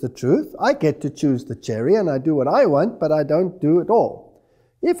Jesus is the truth, I get to choose the cherry and I do what I want, but I don't do it all.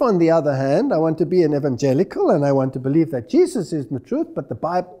 If, on the other hand, I want to be an evangelical and I want to believe that Jesus is the truth, but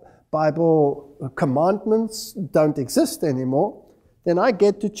the Bible commandments don't exist anymore, then I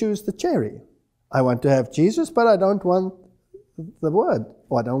get to choose the cherry. I want to have Jesus, but I don't want the Word,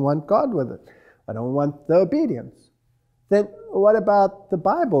 or I don't want God with it. I don't want the obedience. Then what about the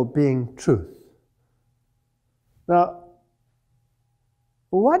Bible being truth? Now,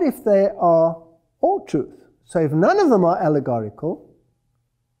 what if they are all truth? So if none of them are allegorical,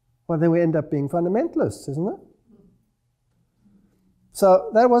 well, then we end up being fundamentalists, isn't it? So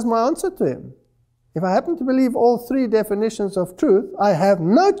that was my answer to him. If I happen to believe all three definitions of truth, I have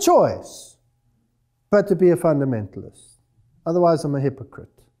no choice but to be a fundamentalist. Otherwise, I'm a hypocrite.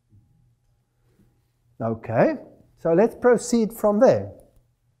 Okay, so let's proceed from there.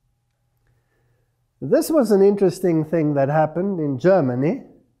 This was an interesting thing that happened in Germany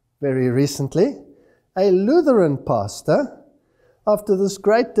very recently. A Lutheran pastor, after this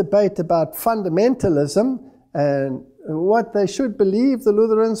great debate about fundamentalism and what they should believe, the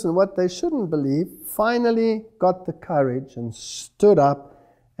Lutherans, and what they shouldn't believe, finally got the courage and stood up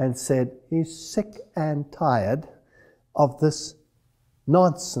and said he's sick and tired of this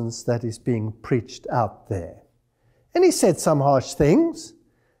nonsense that is being preached out there. And he said some harsh things.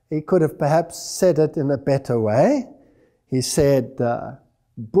 He could have perhaps said it in a better way. He said,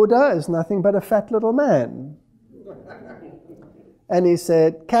 Buddha is nothing but a fat little man. And he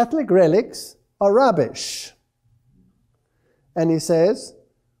said, Catholic relics are rubbish. And he says,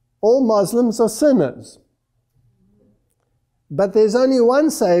 all Muslims are sinners. But there's only one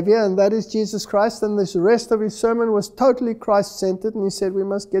Savior, and that is Jesus Christ, and the rest of his sermon was totally Christ-centered, and he said we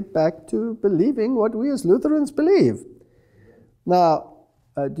must get back to believing what we as Lutherans believe. Now,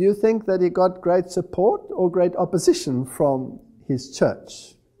 do you think that he got great support or great opposition from his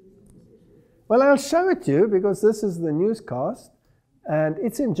church? Well, I'll show it to you, because this is the newscast, and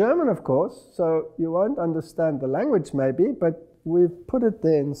it's in German, of course, so you won't understand the language maybe, but we've put it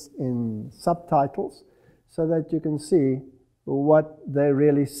there in subtitles so that you can see what they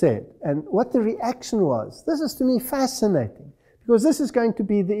really said and what the reaction was. This is to me fascinating, because this is going to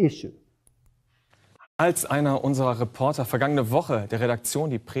be the issue. Als einer unserer Reporter vergangene Woche der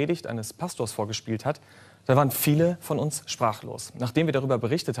Redaktion die Predigt eines Pastors vorgespielt hat, da waren viele von uns sprachlos. Nachdem wir darüber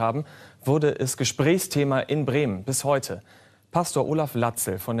berichtet haben, wurde es Gesprächsthema in Bremen bis heute. Pastor Olaf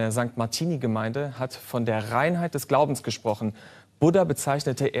Latzel von der St. Martini-Gemeinde hat von der Reinheit des Glaubens gesprochen. Buddha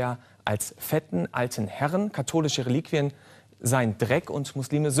bezeichnete er als fetten alten Herren, katholische Reliquien seien Dreck und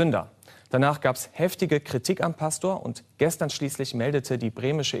Muslime Sünder. Danach gab es heftige Kritik am Pastor und gestern schließlich meldete die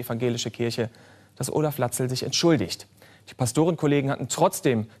bremische evangelische Kirche, dass Olaf Latzel sich entschuldigt. Die Pastorenkollegen hatten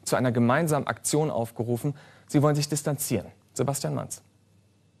trotzdem zu einer gemeinsamen Aktion aufgerufen. Sie wollen sich distanzieren. Sebastian Manz.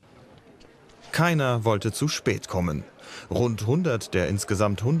 Keiner wollte zu spät kommen. Rund 100 der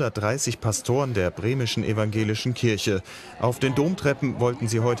insgesamt 130 Pastoren der bremischen evangelischen Kirche. Auf den Domtreppen wollten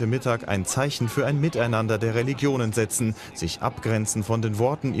sie heute Mittag ein Zeichen für ein Miteinander der Religionen setzen, sich abgrenzen von den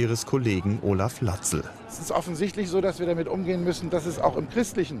Worten ihres Kollegen Olaf Latzel. Es ist offensichtlich so, dass wir damit umgehen müssen, dass es auch im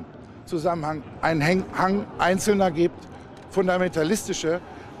christlichen Zusammenhang einen Hang Einzelner gibt, fundamentalistische,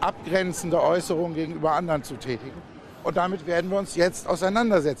 abgrenzende Äußerungen gegenüber anderen zu tätigen. Und damit werden wir uns jetzt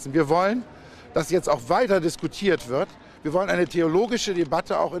auseinandersetzen. Wir wollen, dass jetzt auch weiter diskutiert wird. Wir wollen eine theologische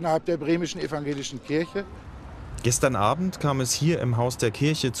Debatte auch innerhalb der bremischen evangelischen Kirche. Gestern Abend kam es hier im Haus der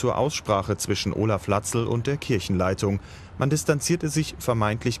Kirche zur Aussprache zwischen Olaf Latzel und der Kirchenleitung. Man distanzierte sich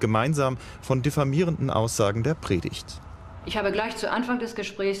vermeintlich gemeinsam von diffamierenden Aussagen der Predigt. Ich habe gleich zu Anfang des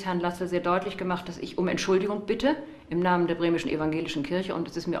Gesprächs Herrn Latzel sehr deutlich gemacht, dass ich um Entschuldigung bitte im Namen der bremischen evangelischen Kirche. Und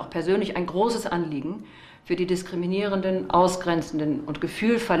es ist mir auch persönlich ein großes Anliegen, für die diskriminierenden, ausgrenzenden und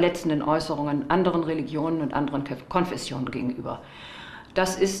gefühlverletzenden Äußerungen anderen Religionen und anderen Konfessionen gegenüber.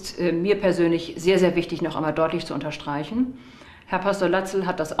 Das ist mir persönlich sehr, sehr wichtig, noch einmal deutlich zu unterstreichen. Herr Pastor Latzel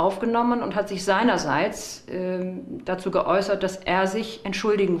hat das aufgenommen und hat sich seinerseits dazu geäußert, dass er sich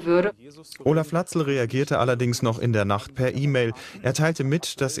entschuldigen würde. Olaf Latzel reagierte allerdings noch in der Nacht per E-Mail. Er teilte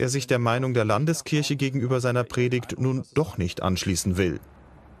mit, dass er sich der Meinung der Landeskirche gegenüber seiner Predigt nun doch nicht anschließen will.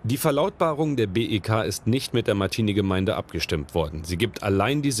 Die Verlautbarung der BEK ist nicht mit der Martini-Gemeinde abgestimmt worden. Sie gibt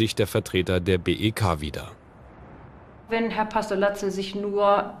allein die Sicht der Vertreter der BEK wieder. Wenn Herr Pastor Latzel sich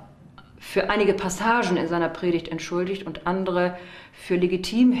nur für einige Passagen in seiner Predigt entschuldigt und andere für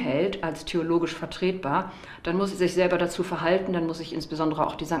legitim hält, als theologisch vertretbar, dann muss er sich selber dazu verhalten, dann muss sich insbesondere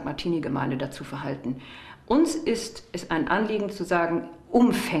auch die St. Martini-Gemeinde dazu verhalten. Uns ist es ein Anliegen zu sagen,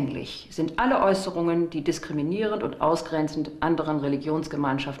 umfänglich sind alle Äußerungen, die diskriminierend und ausgrenzend anderen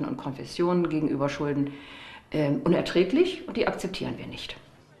Religionsgemeinschaften und Konfessionen gegenüber schulden, unerträglich, und die akzeptieren wir nicht.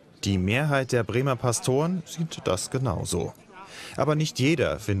 Die Mehrheit der Bremer Pastoren sieht das genauso. Aber nicht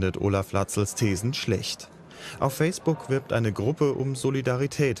jeder findet Olaf Latzels Thesen schlecht. Auf Facebook wirbt eine Gruppe um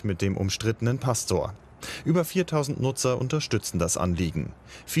Solidarität mit dem umstrittenen Pastor. Über 4000 Nutzer unterstützen das Anliegen.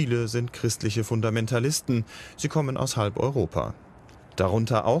 Viele sind christliche Fundamentalisten. Sie kommen aus halb Europa.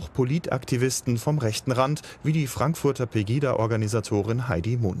 Darunter auch Politaktivisten vom rechten Rand, wie die Frankfurter Pegida-Organisatorin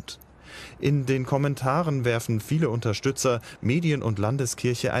Heidi Mund. In den Kommentaren werfen viele Unterstützer Medien und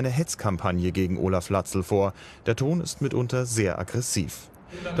Landeskirche eine Hetzkampagne gegen Olaf Latzel vor. Der Ton ist mitunter sehr aggressiv.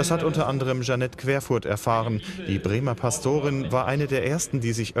 Das hat unter anderem Jeanette Querfurt erfahren. Die Bremer Pastorin war eine der ersten,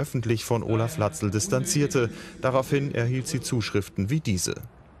 die sich öffentlich von Olaf Latzel distanzierte. Daraufhin erhielt sie Zuschriften wie diese.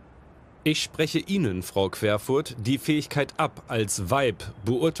 Ich spreche Ihnen, Frau Querfurt, die Fähigkeit ab, als Weib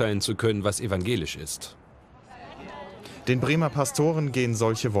beurteilen zu können, was evangelisch ist. Den Bremer Pastoren gehen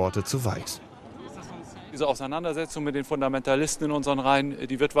solche Worte zu weit. Diese Auseinandersetzung mit den Fundamentalisten in unseren Reihen,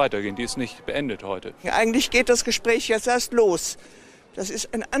 die wird weitergehen, die ist nicht beendet heute. Eigentlich geht das Gespräch jetzt erst los. Das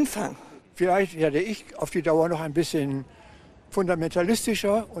ist ein Anfang. Vielleicht werde ich auf die Dauer noch ein bisschen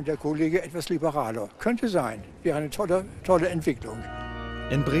fundamentalistischer und der Kollege etwas liberaler. Könnte sein. Wäre eine tolle Entwicklung.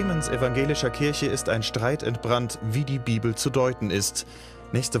 In Bremens evangelischer Kirche ist ein Streit entbrannt, wie die Bibel zu deuten ist.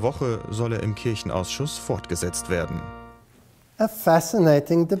 Nächste Woche soll er im Kirchenausschuss fortgesetzt werden. A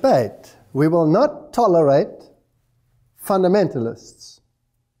fascinating debate. We will not tolerate fundamentalists.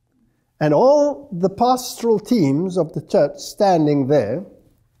 And all the pastoral teams of the church standing there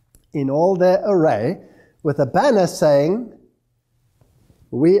in all their array with a banner saying,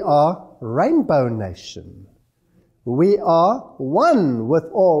 "We are Rainbow Nation. We are one with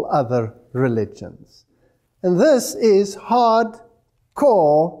all other religions. And this is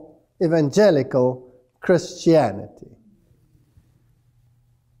hardcore evangelical Christianity.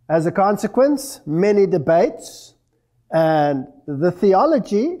 As a consequence, many debates and the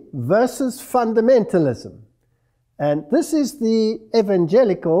theology versus fundamentalism. And this is the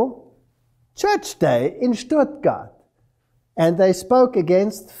evangelical church day in Stuttgart. And they spoke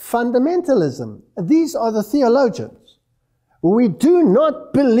against fundamentalism. These are the theologians. We do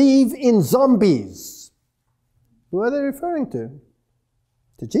not believe in zombies. Who are they referring to?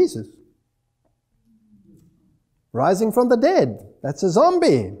 To Jesus. Rising from the dead. That's a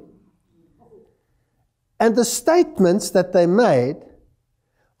zombie. And the statements that they made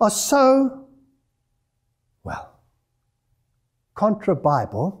are so, well,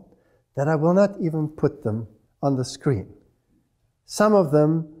 contra-Bible that I will not even put them on the screen. Some of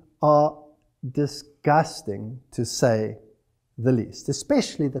them are disgusting, to say the least,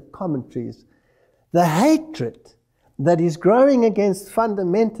 especially the commentaries. The hatred that is growing against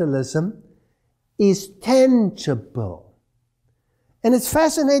fundamentalism is tangible. And it's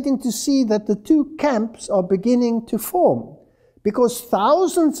fascinating to see that the two camps are beginning to form, because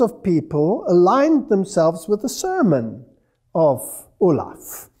thousands of people aligned themselves with the sermon of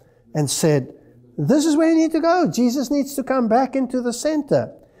Olaf and said, this is where you need to go. Jesus needs to come back into the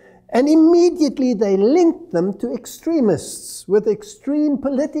center. And immediately they linked them to extremists with extreme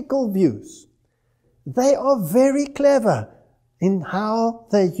political views. They are very clever in how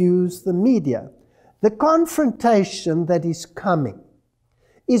they use the media. The confrontation that is coming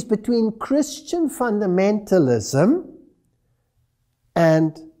is between Christian fundamentalism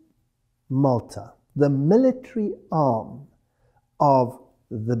and Malta, the military arm of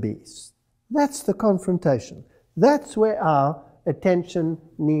the beast. That's the confrontation. That's where our attention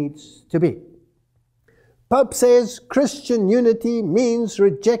needs to be. Pope says Christian unity means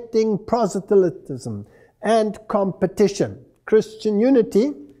rejecting proselytism and competition. Christian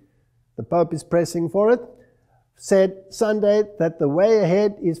unity, the Pope is pressing for it, said Sunday that the way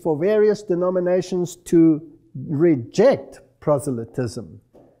ahead is for various denominations to reject proselytism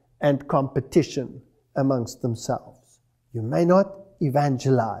and competition amongst themselves. You may not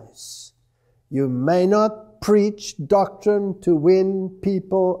evangelize. You may not preach doctrine to win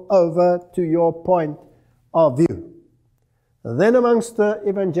people over to your point of view. Then amongst the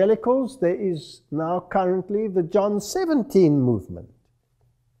evangelicals, there is now currently the John 17 movement.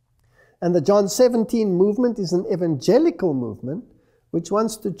 And the John 17 movement is an evangelical movement which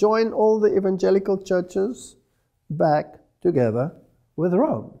wants to join all the evangelical churches back together with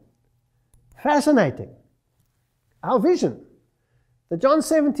Rome. Fascinating. Our vision. The John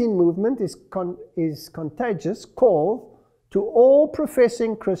 17 movement is contagious call to all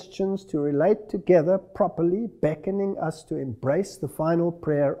professing Christians to relate together properly, beckoning us to embrace the final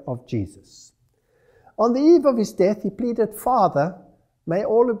prayer of Jesus. On the eve of his death, he pleaded, Father, may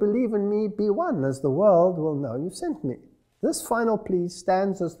all who believe in me be one, as the world will know you sent me. This final plea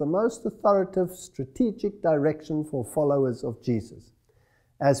stands as the most authoritative strategic direction for followers of Jesus.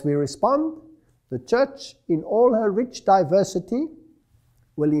 As we respond, the church, in all her rich diversity,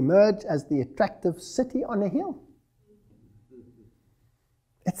 will emerge as the attractive city on a hill.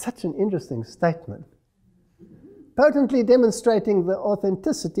 It's such an interesting statement, potently demonstrating the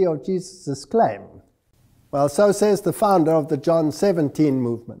authenticity of Jesus' claim. Well, so says the founder of the John 17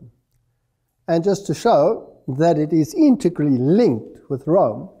 movement. And just to show that it is integrally linked with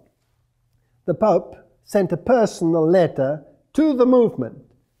Rome, the Pope sent a personal letter to the movement,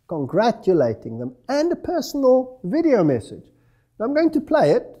 congratulating them, and a personal video message. Now, I'm going to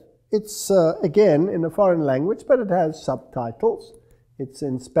play it. It's, again, in a foreign language, but it has subtitles. It's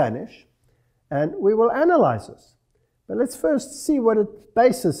in Spanish. And we will analyze this. But let's first see what its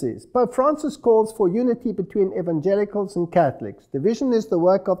basis is. Pope Francis calls for unity between evangelicals and Catholics. Division is the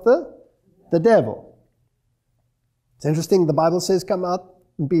work of the devil. It's interesting, the Bible says come out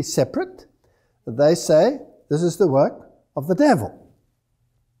and be separate. They say this is the work of the devil.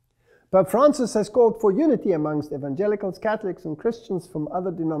 Pope Francis has called for unity amongst evangelicals, Catholics, and Christians from other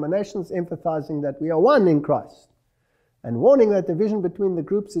denominations, emphasizing that we are one in Christ, and warning that division between the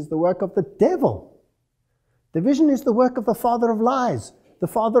groups is the work of the devil. Division is the work of the father of lies, the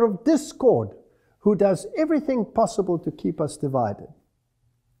father of discord, who does everything possible to keep us divided.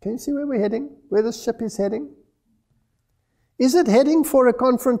 Can you see where we're heading? Where the ship is heading? Is it heading for a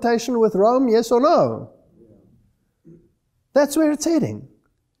confrontation with Rome, yes or no? That's where it's heading.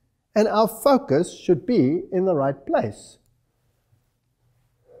 And our focus should be in the right place.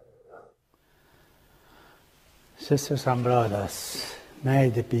 Sisters and brothers, may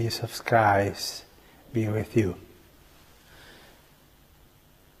the peace of Christ be with you.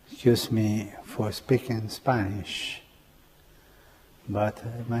 excuse me for speaking Spanish, but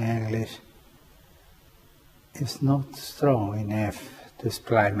my English is not strong enough to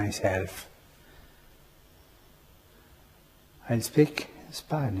explain myself. I speak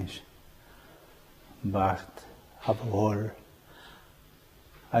Spanish, but above all,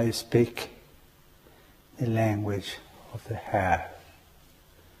 I speak the language of the heart.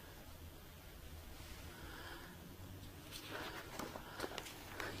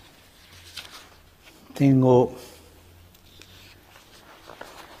 Tengo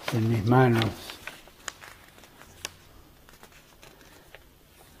en mis manos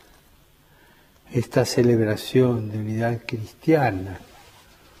esta celebración de unidad cristiana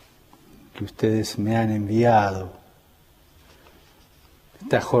que ustedes me han enviado,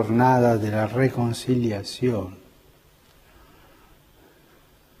 esta jornada de la reconciliación.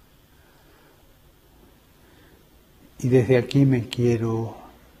 Y desde aquí me quiero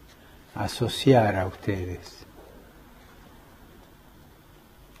asociar a ustedes.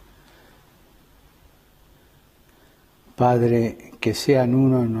 Padre, que sean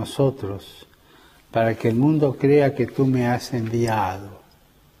uno en nosotros, para que el mundo crea que tú me has enviado.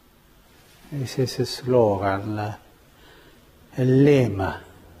 Es ese eslogan, el lema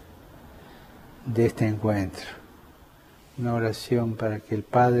de este encuentro. Una oración para que el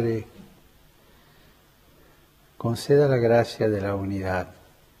Padre conceda la gracia de la unidad.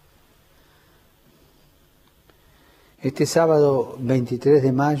 Este sábado 23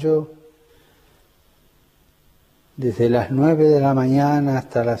 de mayo, desde las 9 de la mañana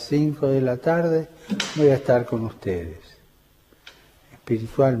hasta las 5 de la tarde, voy a estar con ustedes,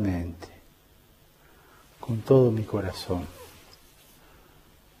 espiritualmente, con todo mi corazón,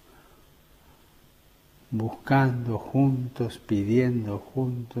 buscando juntos, pidiendo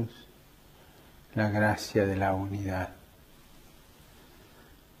juntos la gracia de la unidad.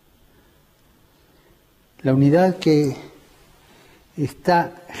 La unidad que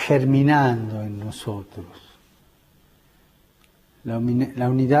está germinando en nosotros. La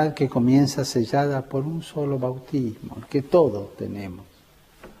unidad que comienza sellada por un solo bautismo, el que todos tenemos.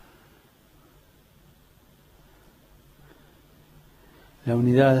 La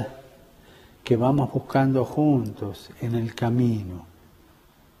unidad que vamos buscando juntos en el camino.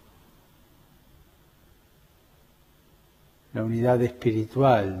 La unidad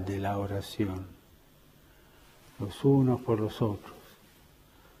espiritual de la oración, los unos por los otros.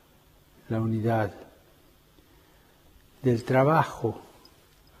 La unidad del trabajo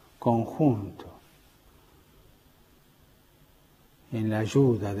conjunto en la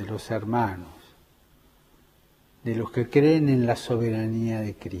ayuda de los hermanos, de los que creen en la soberanía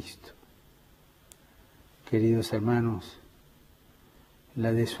de Cristo. Queridos hermanos,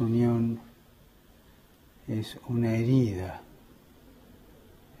 la desunión es una herida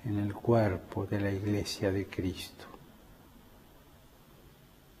en el cuerpo de la Iglesia de Cristo.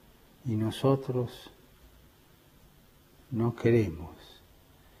 Y nosotros no queremos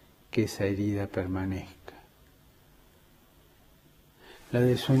que esa herida permanezca. La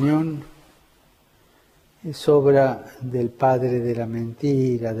desunión es obra del padre de la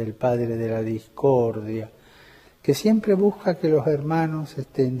mentira, del padre de la discordia, que siempre busca que los hermanos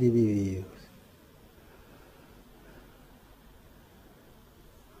estén divididos.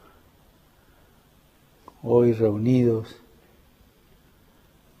 Hoy reunidos,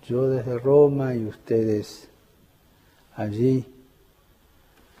 yo desde Roma y ustedes allí,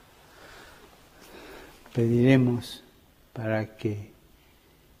 pediremos para que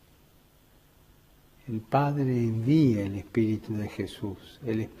el Padre envíe el Espíritu de Jesús,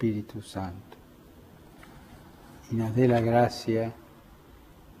 el Espíritu Santo, y nos dé la gracia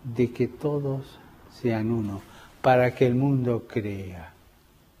de que todos sean uno, para que el mundo crea.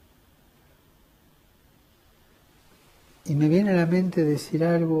 Y me viene a la mente decir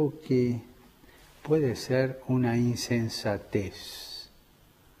algo que puede ser una insensatez.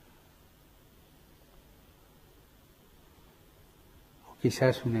 O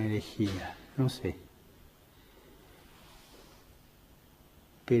quizás una herejía, no sé.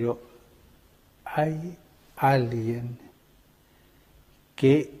 Pero hay alguien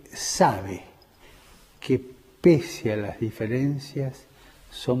que sabe que pese a las diferencias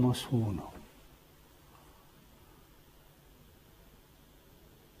somos uno.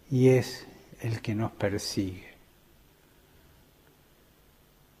 Y es el que nos persigue.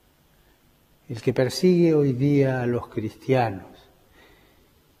 El que persigue hoy día a los cristianos,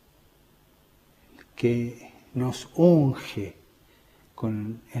 el que nos unge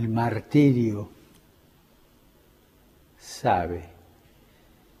con el martirio, sabe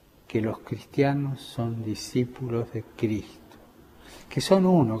que los cristianos son discípulos de Cristo que son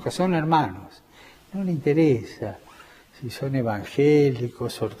uno, que son hermanos. No le interesa si son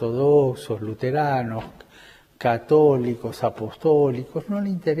evangélicos, ortodoxos, luteranos, católicos, apostólicos, no le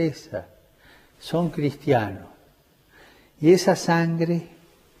interesa. Son cristianos. Y esa sangre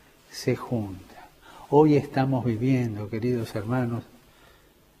se junta. Hoy estamos viviendo, queridos hermanos,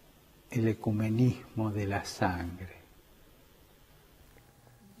 el ecumenismo de la sangre.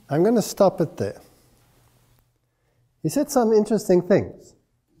 I'm going to stop it there. He said some interesting things.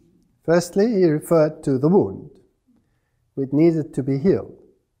 Firstly, he referred to the wound, which needed to be healed.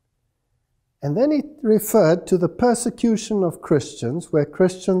 And then he referred to the persecution of Christians, where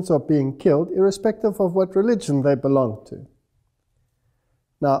Christians are being killed, irrespective of what religion they belong to.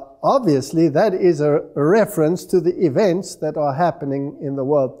 Now, obviously, that is a reference to the events that are happening in the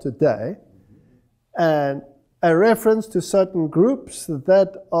world today, and a reference to certain groups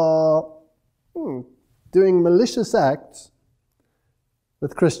that are doing malicious acts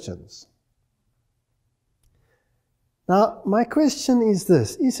with Christians. Now, my question is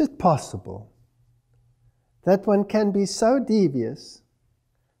this: is it possible that one can be so devious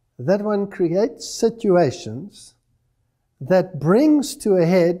that one creates situations that brings to a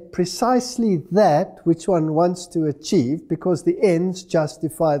head precisely that which one wants to achieve, because the ends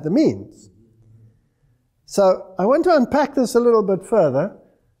justify the means? So I want to unpack this a little bit further,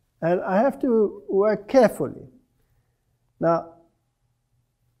 and I have to work carefully. Now,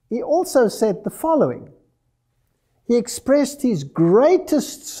 he also said the following. He expressed his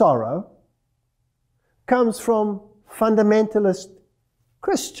greatest sorrow comes from fundamentalist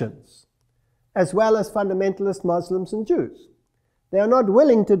Christians, as well as fundamentalist Muslims and Jews. They are not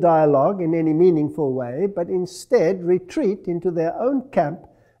willing to dialogue in any meaningful way, but instead retreat into their own camp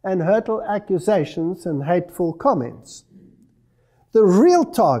and hurl accusations and hateful comments. The real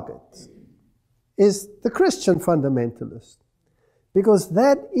target is the Christian fundamentalist, because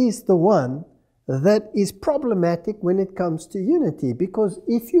that is the one that is problematic when it comes to unity. Because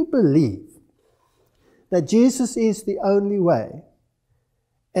if you believe that Jesus is the only way,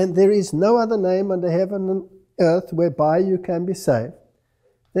 and there is no other name under heaven and earth whereby you can be saved,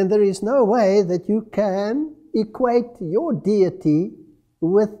 then there is no way that you can equate your deity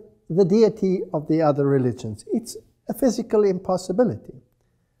with the deity of the other religions. It's a physical impossibility.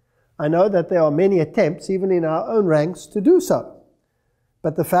 I know that there are many attempts, even in our own ranks, to do so.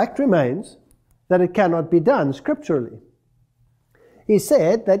 But the fact remains that it cannot be done scripturally. He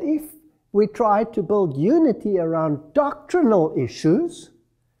said that if we try to build unity around doctrinal issues,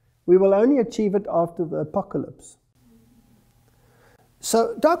 we will only achieve it after the apocalypse.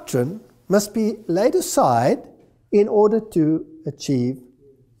 So doctrine must be laid aside in order to achieve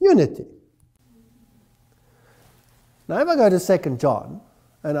unity. Now if I go to 2 John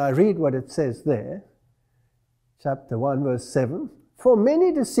and I read what it says there, chapter 1 verse 7, "For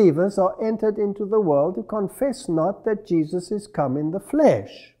many deceivers are entered into the world who confess not that Jesus is come in the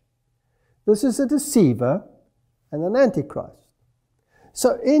flesh." This is a deceiver and an antichrist.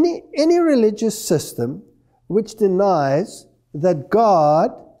 So any religious system which denies that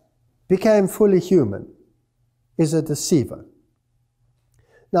God became fully human is a deceiver.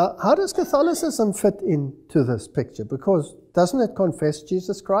 Now, how does Catholicism fit into this picture? Because doesn't it confess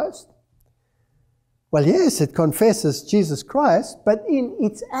Jesus Christ? Well, yes, it confesses Jesus Christ, but in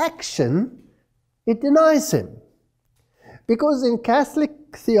its action, it denies him. Because in Catholic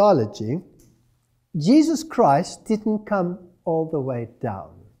theology, Jesus Christ didn't come all the way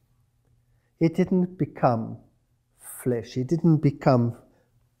down. He didn't become flesh. He didn't become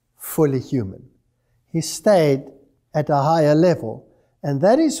fully human. He stayed at a higher level. And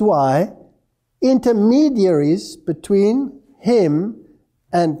that is why intermediaries between him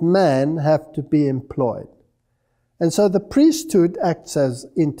and man have to be employed. And so the priesthood acts as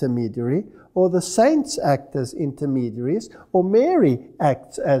intermediary, or the saints act as intermediaries, or Mary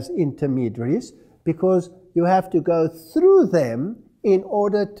acts as intermediaries, because you have to go through them in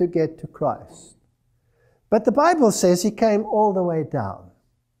order to get to Christ. But the Bible says he came all the way down,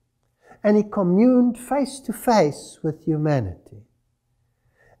 and he communed face to face with humanity.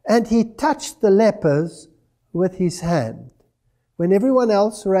 And he touched the lepers with his hand. When everyone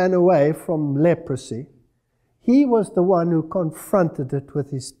else ran away from leprosy, he was the one who confronted it with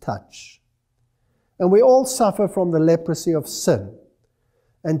his touch. And we all suffer from the leprosy of sin.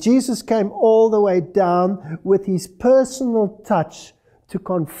 And Jesus came all the way down with his personal touch to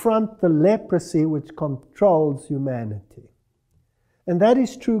confront the leprosy which controls humanity. And that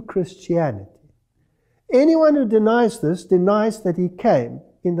is true Christianity. Anyone who denies this denies that he came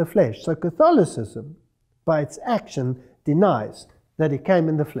in the flesh. So Catholicism, by its action, denies that he came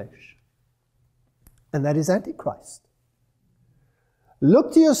in the flesh. And that is Antichrist.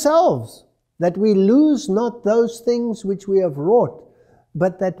 Look to yourselves, that we lose not those things which we have wrought,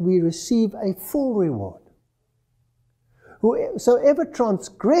 but that we receive a full reward. Whosoever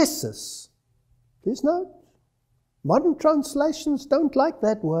transgresses, please note, modern translations don't like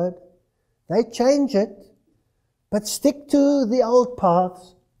that word. They change it, but stick to the old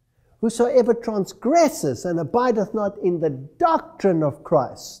paths. Whosoever transgresses and abideth not in the doctrine of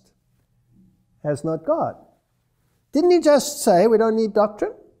Christ has not God. Didn't he just say we don't need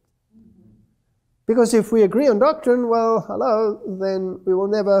doctrine? Because if we agree on doctrine, well, hello, then we will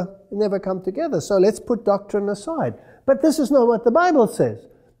never come together. So let's put doctrine aside. But this is not what the Bible says.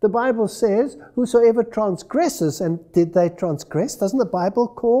 The Bible says, whosoever transgresses, and did they transgress? Doesn't the Bible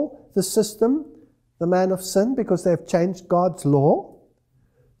call the system the man of sin because they've changed God's law,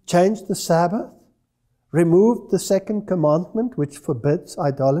 changed the Sabbath, removed the second commandment which forbids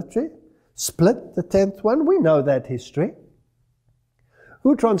idolatry, split the 10th one? We know that history.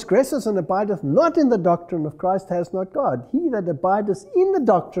 Who transgresses and abideth not in the doctrine of Christ has not God. He that abideth in the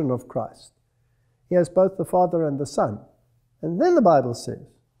doctrine of Christ, he has both the Father and the Son. And then the Bible says,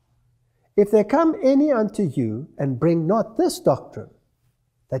 if there come any unto you and bring not this doctrine,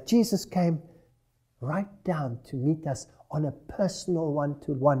 that Jesus came right down to meet us on a personal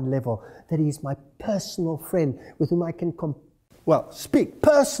one-to-one level, that he is my personal friend with whom I can speak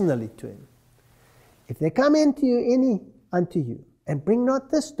personally to him. If there come unto you and bring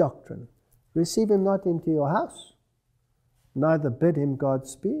not this doctrine, receive him not into your house, neither bid him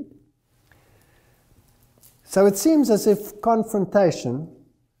Godspeed. So it seems as if confrontation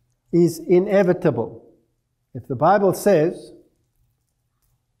is inevitable. If the Bible says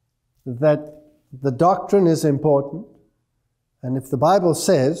that the doctrine is important, and if the Bible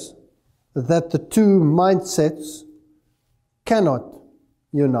says that the two mindsets cannot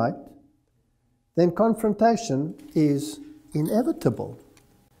unite, then confrontation is inevitable.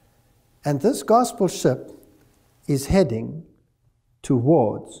 And this gospel ship is heading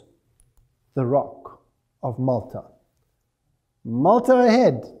towards the rock of Malta. Malta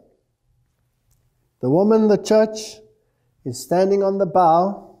ahead. The woman, the church, is standing on the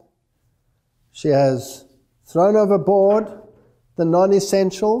bow. She has thrown overboard the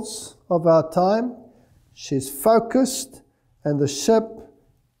non-essentials of our time. She's focused, and the ship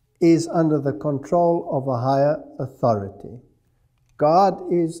is under the control of a higher authority.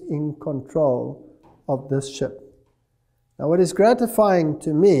 God is in control of this ship. Now, what is gratifying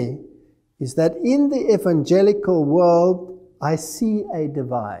to me is that in the evangelical world, I see a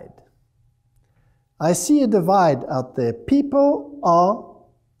divide. I see a divide out there. People are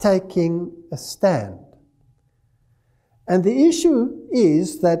taking a stand. And the issue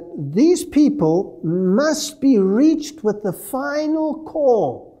is that these people must be reached with the final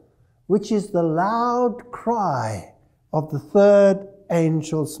call, which is the loud cry of the third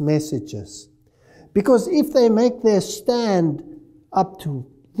angel's messages. Because if they make their stand up to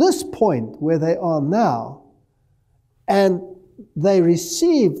this point where they are now, and they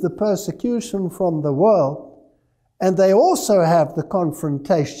receive the persecution from the world, and they also have the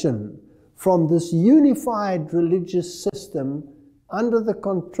confrontation from this unified religious system under the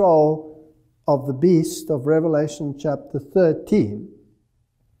control of the beast of Revelation chapter 13,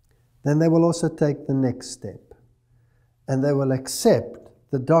 then they will also take the next step. And they will accept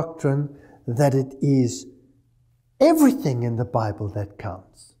the doctrine that it is everything in the Bible that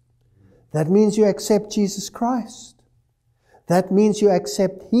counts. That means you accept Jesus Christ. That means you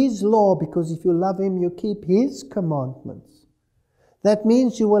accept his law, because if you love him, you keep his commandments. That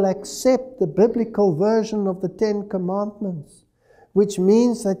means you will accept the biblical version of the 10 Commandments, which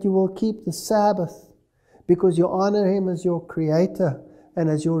means that you will keep the Sabbath because you honor him as your creator and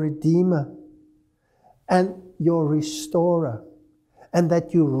as your redeemer and your restorer. And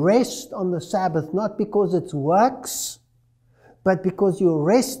that you rest on the Sabbath, not because it's works, but because you're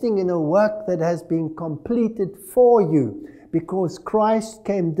resting in a work that has been completed for you. Because Christ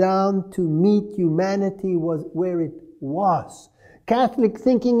came down to meet humanity where it was. Catholic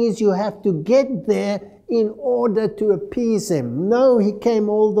thinking is you have to get there in order to appease him. No, he came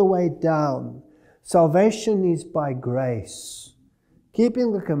all the way down. Salvation is by grace.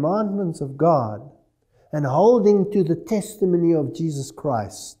 Keeping the commandments of God and holding to the testimony of Jesus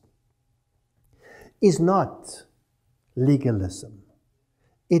Christ is not legalism.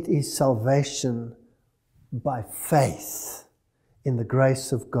 It is salvation by faith in the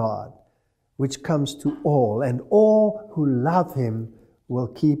grace of God, which comes to all, and all who love him will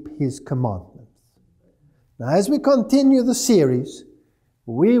keep his commandments. Now, as we continue the series,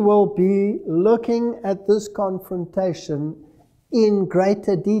 we will be looking at this confrontation in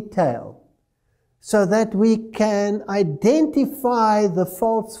greater detail, so that we can identify the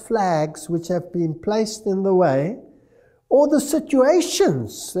false flags which have been placed in the way, or the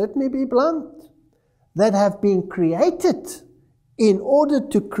situations, let me be blunt, that have been created in order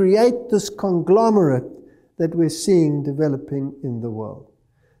to create this conglomerate that we're seeing developing in the world.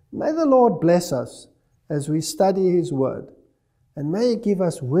 May the Lord bless us as we study His Word, and may He give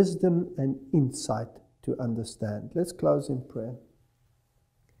us wisdom and insight to understand. Let's close in prayer.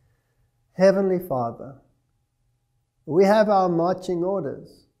 Heavenly Father, we have our marching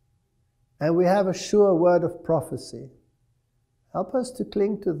orders, and we have a sure word of prophecy. Help us to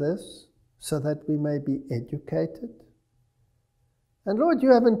cling to this so that we may be educated. And Lord,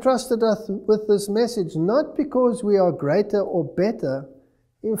 you have entrusted us with this message not because we are greater or better.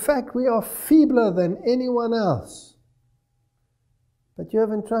 In fact, we are feebler than anyone else. But you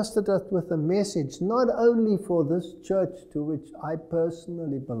have entrusted us with a message not only for this church to which I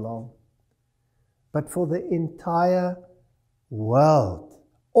personally belong, but for the entire world,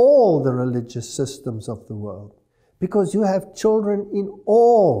 all the religious systems of the world, because you have children in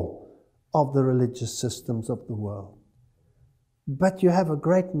all of the religious systems of the world. But you have a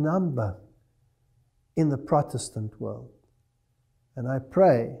great number in the Protestant world. And I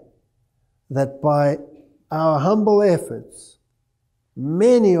pray that by our humble efforts,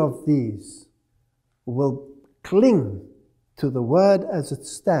 many of these will cling to the Word as it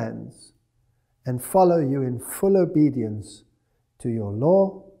stands and follow you in full obedience to your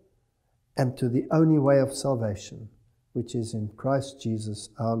law and to the only way of salvation, which is in Christ Jesus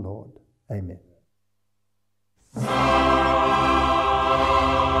our Lord. Amen.